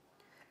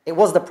 It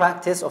was the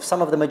practice of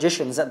some of the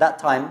magicians at that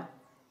time,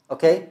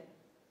 okay,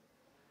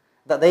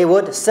 that they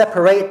would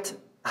separate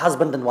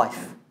husband and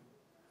wife,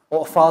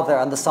 or father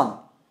and the son.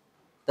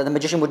 That the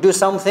magician would do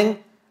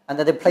something, and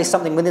then they'd place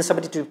something within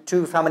somebody to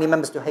two family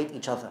members to hate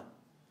each other.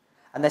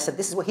 And they said,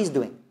 this is what he's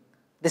doing.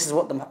 This is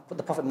what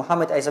the Prophet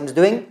Muhammad is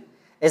doing,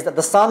 is that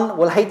the son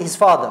will hate his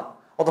father,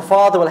 or the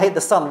father will hate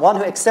the son. One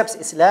who accepts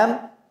Islam,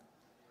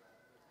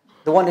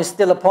 the one who's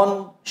still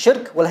upon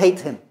shirk, will hate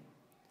him.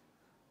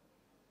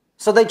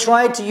 So they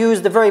tried to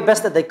use the very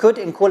best that they could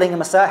in calling him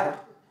a sahir.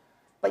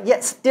 But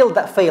yet still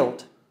that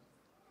failed.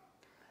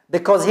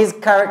 Because his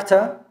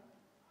character,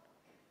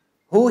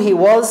 who he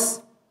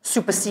was,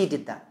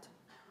 superseded that.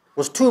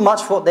 Was too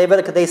much for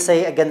whatever could they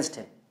say against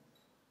him.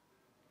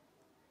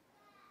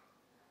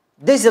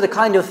 These are the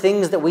kind of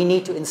things that we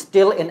need to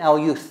instill in our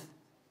youth.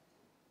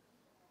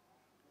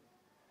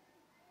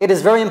 It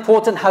is very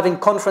important having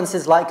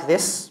conferences like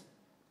this.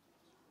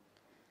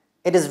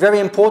 It is very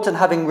important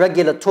having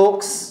regular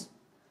talks.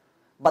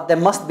 But there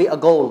must be a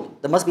goal.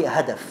 There must be a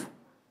hadaf.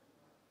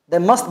 There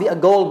must be a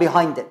goal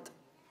behind it.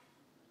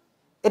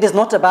 It is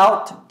not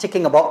about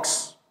ticking a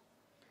box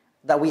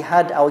that we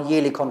had our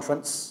yearly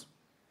conference.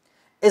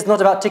 It's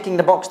not about ticking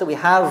the box that we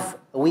have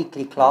a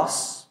weekly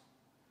class.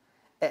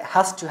 It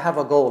has to have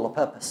a goal, a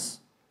purpose.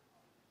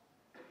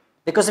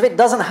 Because if it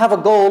doesn't have a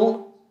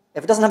goal,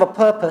 if it doesn't have a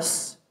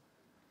purpose,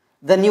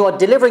 then you are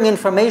delivering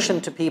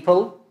information to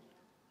people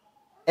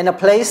in a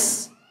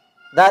place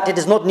that it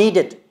is not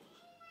needed.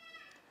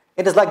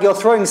 It is like you're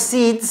throwing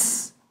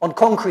seeds on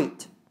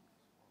concrete.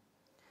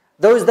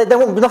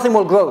 Nothing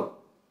will grow.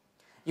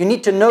 You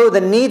need to know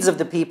the needs of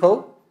the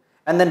people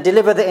and then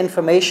deliver the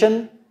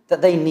information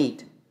that they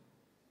need.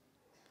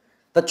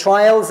 The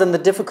trials and the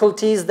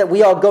difficulties that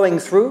we are going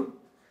through,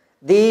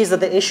 these are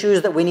the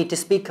issues that we need to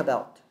speak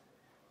about.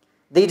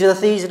 These are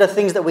the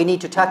things that we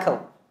need to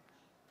tackle.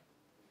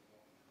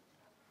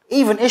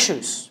 Even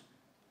issues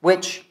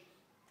which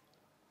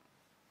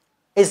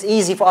is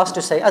easy for us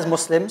to say as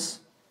Muslims,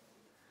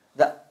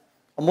 that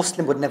a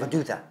Muslim would never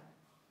do that.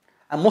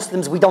 And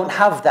Muslims, we don't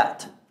have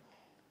that.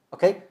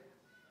 Okay?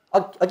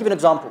 I'll give you an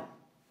example.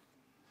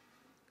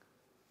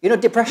 You know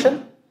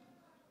depression?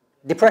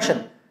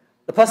 Depression.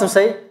 The person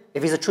say,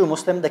 if he's a true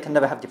Muslim, they can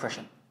never have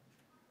depression.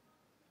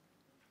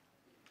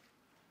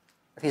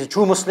 If he's a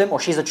true Muslim or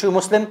she's a true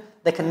Muslim,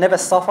 they can never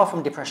suffer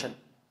from depression.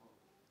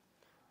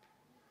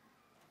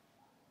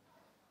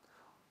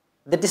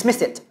 They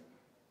dismiss it.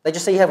 They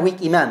just say you have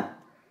weak iman.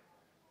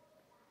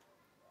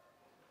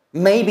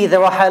 Maybe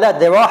there are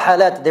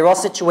halat, there are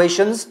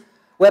situations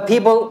where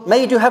people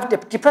may do have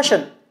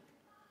depression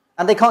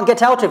and they can't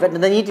get out of it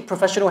and they need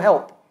professional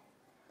help.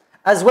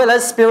 As well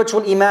as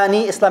spiritual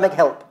imani, Islamic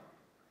help.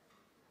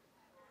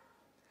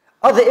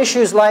 Other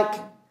issues like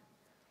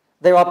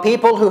there are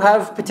people who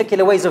have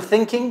particular ways of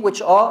thinking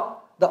which are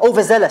the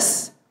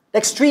overzealous, the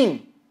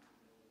extreme.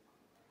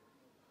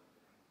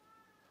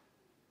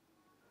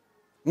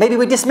 Maybe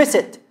we dismiss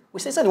it. We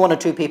say it's only one or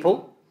two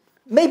people.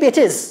 Maybe it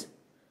is,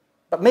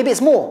 but maybe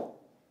it's more.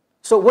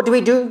 So what do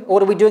we do?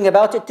 What are we doing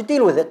about it? To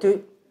deal with it,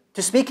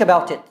 to speak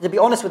about it, to be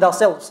honest with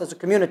ourselves as a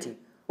community.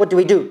 What do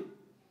we do?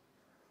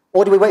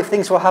 Or do we wait for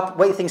things to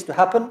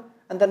happen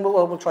and then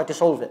we'll try to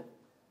solve it?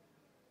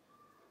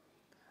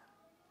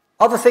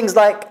 Other things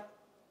like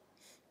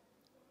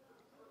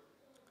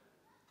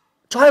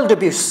child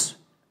abuse,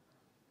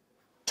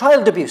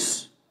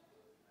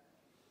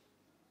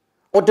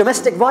 or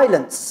domestic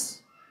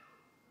violence.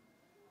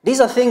 These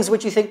are things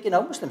which you think,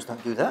 Muslims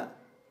don't do that.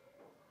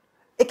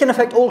 It can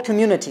affect all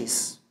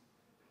communities.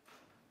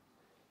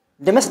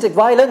 Domestic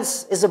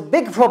violence is a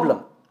big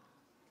problem.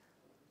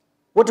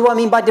 What do I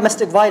mean by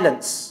domestic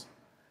violence?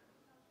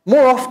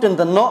 More often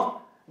than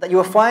not, that you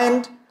will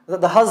find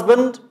that the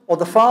husband or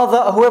the father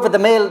or whoever the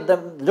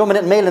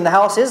dominant male in the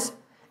house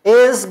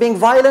is being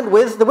violent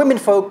with the women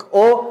folk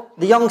or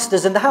the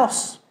youngsters in the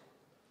house.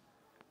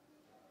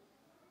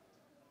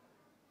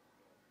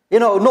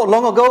 Not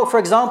long ago, for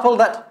example,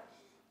 that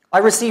I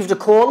received a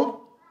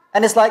call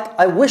and it's like,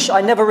 I wish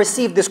I never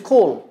received this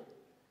call.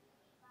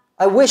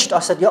 I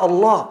said, Ya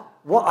Allah,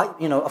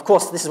 of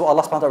course this is what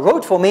Allah subhanahu wa ta'ala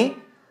wrote for me,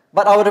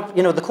 but I would have,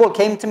 the call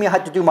came to me, I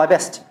had to do my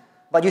best.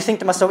 But you think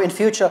to myself, in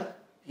future,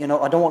 I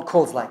don't want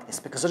calls like this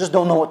because I just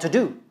don't know what to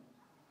do.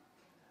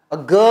 A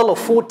girl of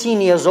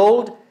 14 years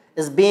old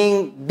is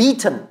being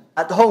beaten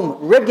at home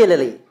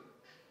regularly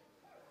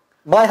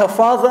by her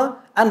father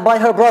and by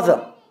her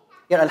brother.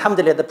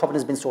 Alhamdulillah, the problem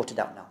has been sorted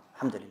out now.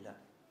 Alhamdulillah.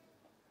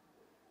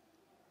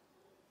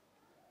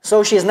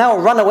 So she has now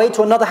run away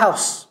to another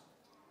house.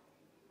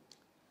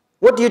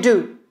 What do you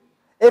do?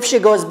 If she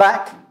goes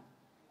back,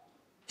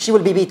 she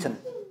will be beaten.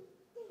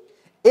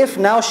 If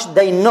now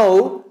they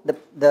know,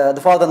 the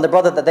father and the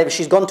brother, that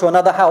she's gone to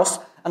another house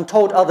and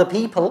told other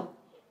people,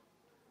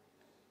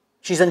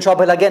 she's in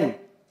trouble again.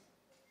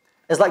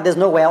 It's like there's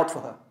no way out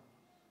for her.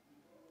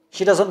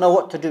 She doesn't know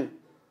what to do.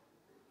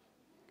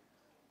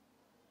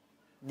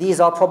 These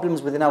are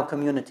problems within our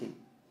community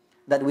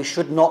that we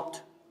should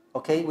not,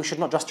 we should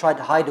not just try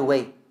to hide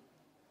away.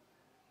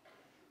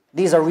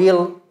 These are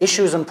real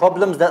issues and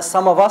problems that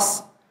some of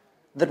us,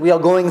 that we are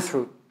going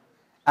through.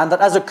 And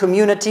that as a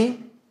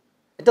community,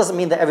 it doesn't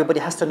mean that everybody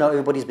has to know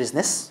everybody's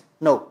business.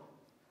 No.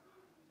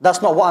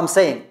 That's not what I'm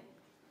saying.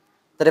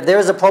 That if there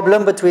is a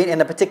problem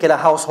in a particular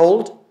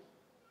household,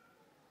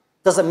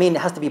 doesn't mean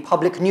it has to be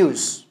public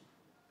news.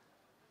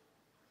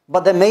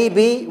 But there may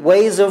be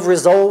ways of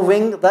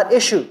resolving that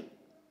issue.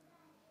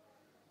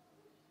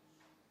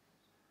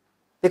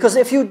 Because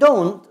if you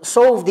don't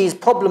solve these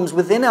problems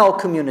within our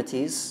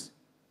communities,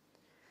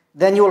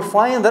 then you will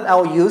find that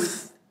our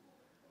youth,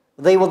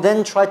 they will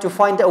then try to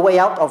find a way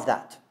out of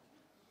that.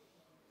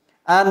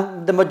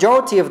 And the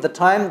majority of the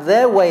time,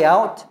 their way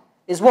out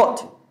is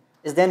what?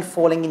 Is then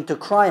falling into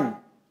crime.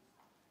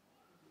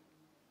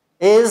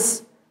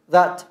 Is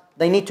that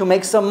they need to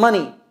make some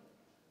money.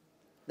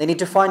 They need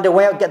to find a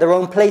way out, get their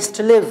own place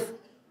to live,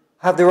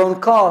 have their own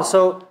car.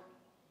 So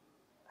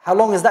how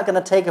long is that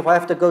going to take if I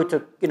have to go to,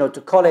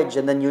 to college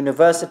and then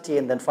university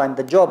and then find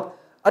the job?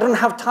 I don't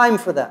have time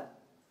for that.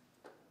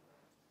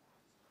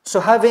 So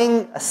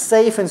having a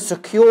safe and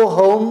secure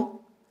home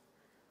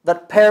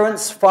that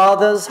parents,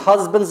 fathers,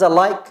 husbands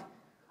alike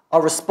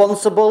are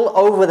responsible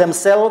over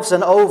themselves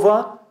and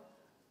over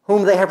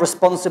whom they have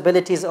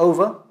responsibilities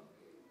over.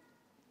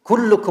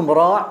 كُلُّكُمْ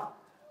رَاعٍ,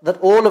 that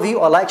all of you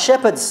are like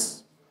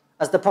shepherds,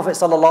 as the Prophet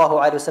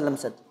ﷺ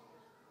said.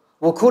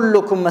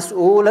 وَكُلُّكُمْ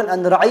مَسْئُولًا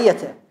عَنْ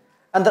رَعِيَّتِهِ,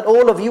 and that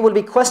all of you will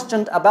be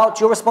questioned about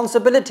your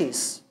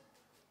responsibilities.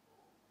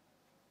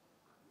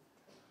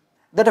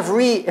 That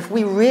if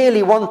we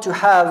really want to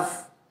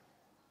have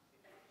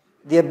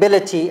the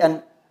ability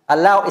and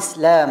allow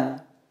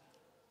Islam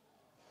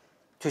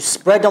to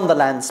spread on the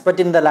land, spread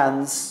in the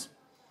lands,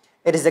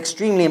 it is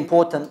extremely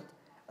important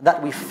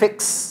that we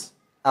fix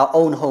our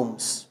own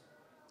homes.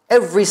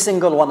 Every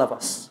single one of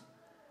us.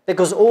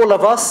 Because all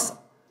of us,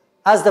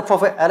 as the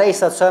Prophet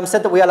ﷺ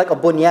said, that we are like a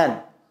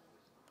bunyan.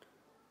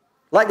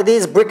 Like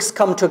these bricks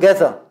come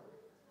together.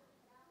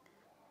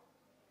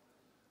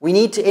 We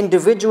need to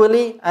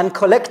individually and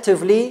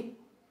collectively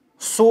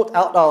sort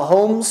out our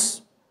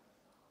homes.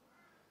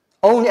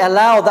 Only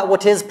allow that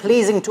what is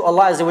pleasing to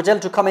Allah Azza wa Jal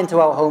to come into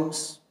our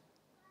homes.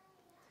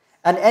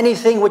 And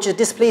anything which is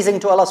displeasing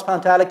to Allah subhanahu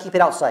wa ta'ala, keep it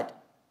outside.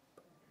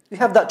 You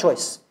have that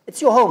choice. It's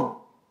your home.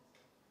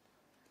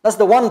 That's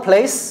the one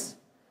place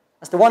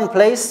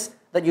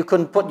that you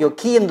can put your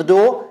key in the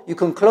door, you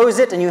can close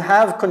it, and you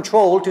have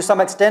control to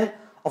some extent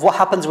of what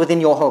happens within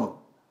your home.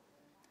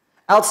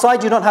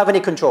 Outside you don't have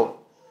any control.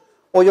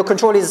 Or your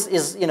control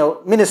is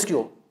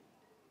minuscule.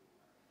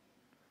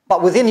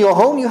 But within your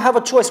home you have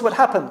a choice what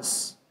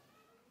happens.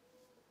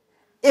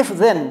 If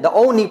then the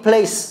only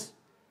place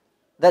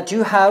that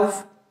you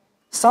have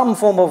some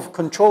form of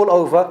control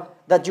over,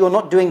 that you're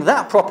not doing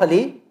that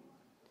properly,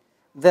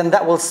 then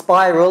that will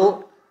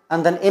spiral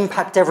and then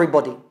impact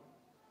everybody.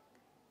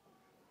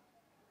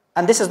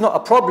 And this is not a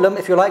problem,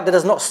 if you like, that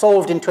is not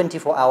solved in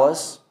 24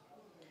 hours.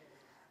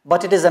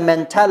 But it is a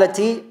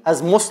mentality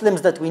as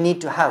Muslims that we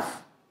need to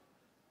have.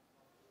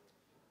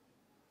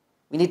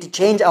 We need to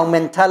change our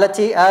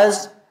mentality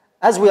as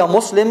we are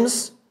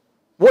Muslims.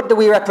 What do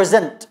we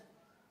represent?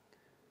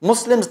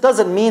 Muslims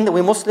doesn't mean that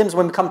we're Muslims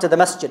when we come to the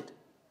Masjid.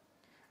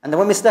 And then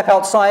when we step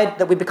outside,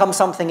 that we become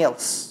something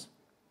else.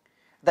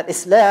 That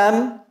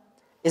Islam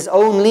is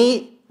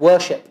only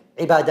worship,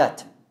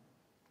 ibadat.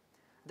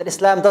 That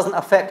Islam doesn't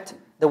affect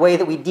the way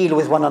that we deal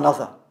with one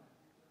another.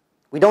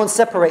 We don't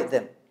separate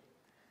them.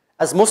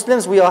 As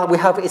Muslims, we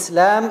have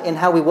Islam in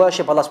how we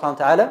worship Allah subhanahu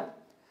wa ta'ala.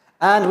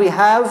 And we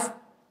have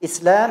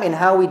Islam in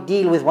how we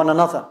deal with one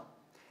another.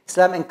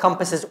 Islam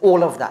encompasses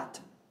all of that.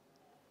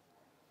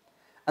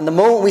 And the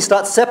moment we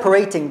start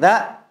separating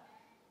that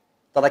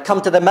I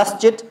come to the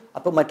masjid, I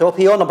put my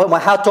topi on, I put my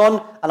hat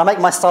on, and I make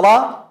my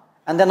salah,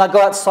 and then I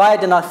go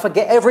outside and I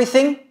forget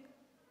everything,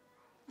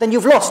 then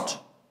you've lost.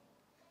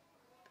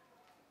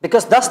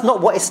 Because that's not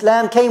what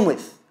Islam came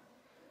with.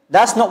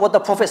 That's not what the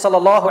Prophet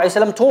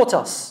ﷺ taught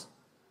us.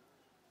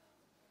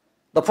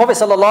 The Prophet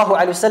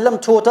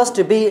ﷺ taught us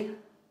to be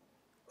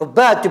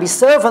ubad, to be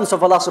servants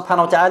of Allah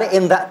subhanahu wa ta'ala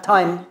in that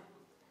time.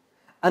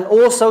 And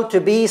also to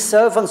be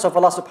servants of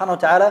Allah subhanahu wa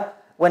ta'ala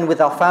when with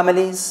our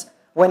families,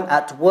 when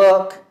at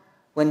work,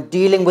 when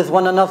dealing with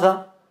one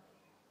another.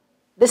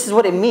 This is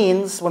what it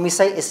means when we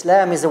say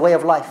Islam is a way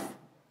of life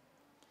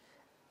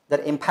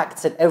that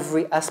impacts in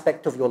every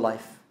aspect of your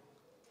life,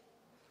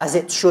 as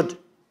it should.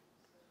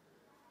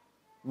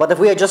 But if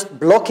we are just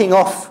blocking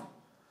off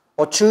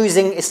or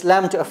choosing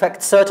Islam to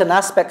affect certain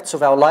aspects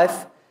of our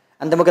life,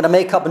 and then we're going to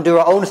make up and do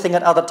our own thing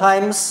at other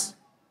times,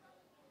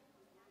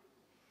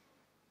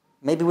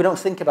 maybe we don't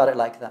think about it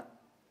like that.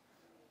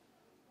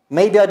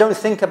 Maybe I don't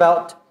think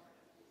about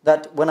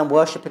that when I'm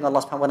worshipping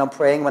Allah subhanahu wa ta'ala, when I'm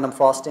praying, when I'm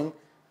fasting.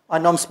 I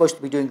know I'm supposed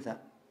to be doing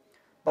that.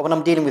 But when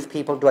I'm dealing with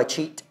people, do I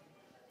cheat?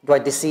 Do I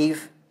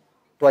deceive?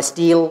 Do I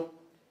steal?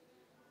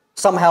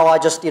 Somehow I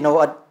just,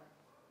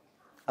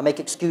 I make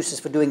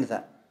excuses for doing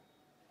that.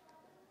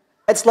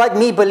 It's like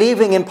me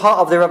believing in part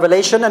of the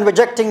revelation and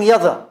rejecting the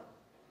other.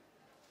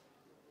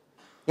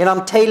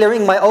 I'm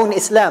tailoring my own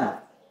Islam.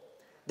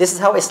 This is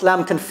how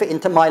Islam can fit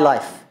into my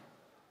life.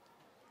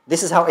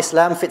 This is how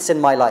Islam fits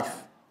in my life.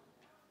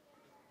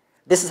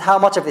 This is how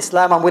much of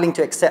Islam I'm willing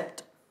to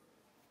accept.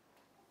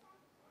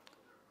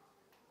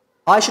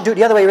 I should do it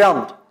the other way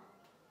around.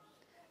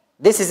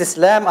 This is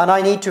Islam and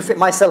I need to fit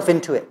myself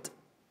into it.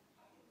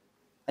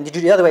 And you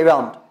do the other way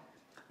around.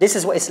 This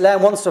is what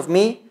Islam wants of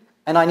me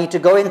and I need to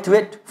go into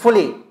it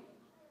fully.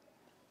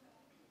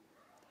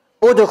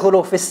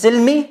 أُدْخُلُوا فِي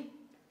السِّلْمِ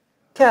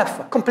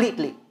كَافَةً,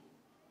 completely.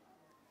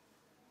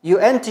 You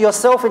enter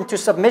yourself into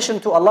submission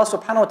to Allah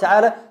subhanahu wa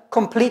ta'ala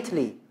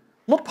completely,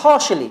 not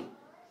partially.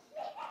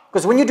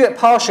 Because when you do it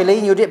partially,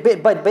 and you do it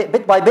bit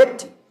by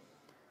bit,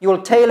 you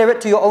will tailor it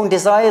to your own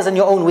desires and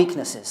your own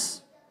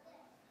weaknesses.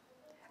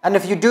 And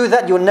if you do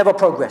that, you will never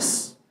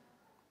progress.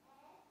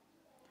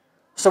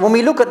 So when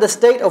we look at the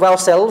state of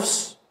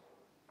ourselves,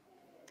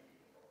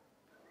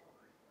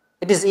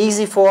 it is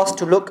easy for us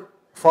to look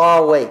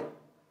far away.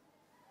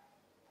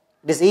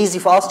 It is easy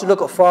for us to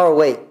look far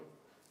away.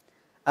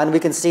 And we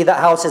can see that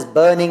house is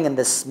burning and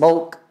there's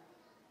smoke.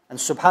 And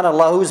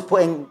subhanAllah, who's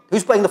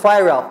putting the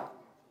fire out?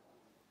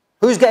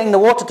 Who's getting the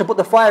water to put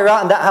the fire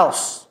out in that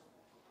house?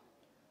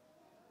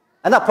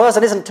 And that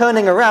person isn't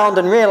turning around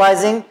and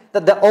realizing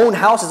that their own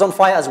house is on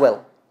fire as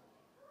well.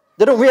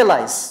 They don't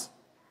realize.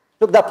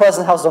 Look, that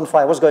person's house is on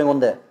fire. What's going on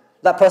there?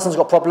 That person's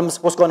got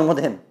problems. What's going on with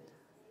him?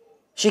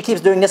 She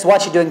keeps doing this. Why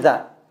is she doing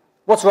that?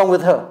 What's wrong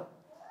with her?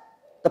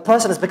 The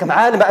person has become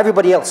alim about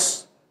everybody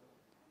else.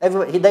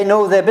 They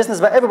know their business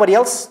about everybody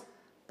else,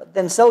 but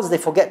themselves they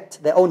forget.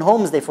 Their own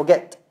homes they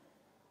forget.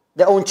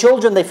 Their own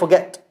children they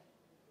forget.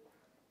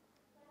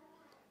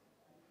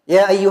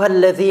 يَا أَيُّهَا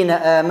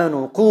الَّذِينَ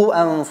آمَنُوا قُوا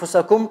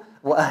أَنفُسَكُمْ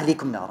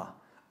وَأَهْلِكُمْ نَارًا.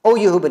 O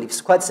you who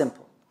believes, quite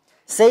simple.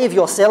 Save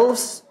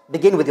yourselves,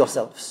 begin with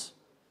yourselves.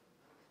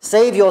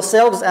 Save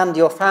yourselves and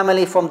your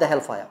family from the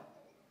hellfire.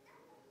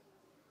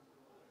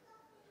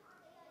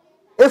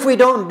 If we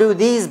don't do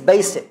these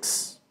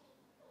basics,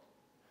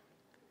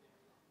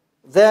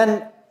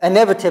 then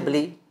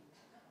inevitably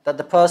that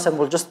the person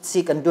will just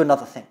seek and do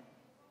another thing.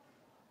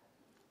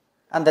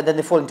 And then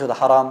they fall into the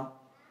haram,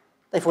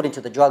 they fall into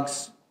the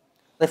drugs,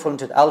 they fall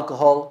into the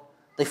alcohol,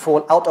 they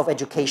fall out of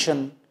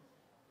education.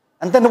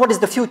 And then what is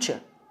the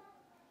future?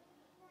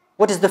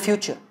 What is the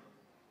future?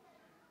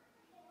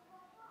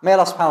 May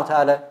Allah subhanahu wa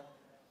ta'ala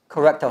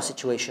correct our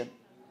situation.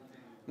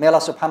 May Allah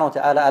subhanahu wa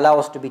ta'ala allow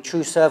us to be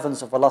true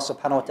servants of Allah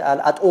subhanahu wa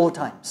ta'ala at all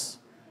times.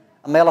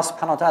 And may Allah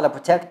subhanahu wa ta'ala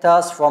protect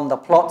us from the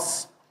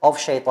plots of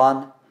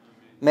shaitan.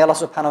 May Allah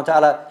subhanahu wa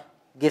ta'ala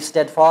give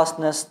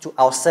steadfastness to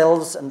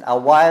ourselves and our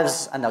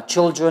wives and our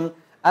children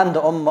and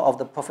the ummah of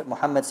the Prophet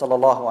Muhammad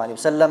sallallahu alayhi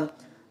wa sallam.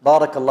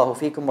 Barakallahu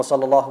feekum wa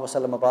sallallahu wa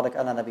sallam wa barak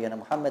ala nabiyyina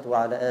Muhammad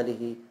wa ala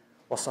alihi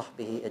wa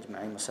sahbihi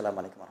ajma'in. Wassalamu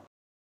alaikum.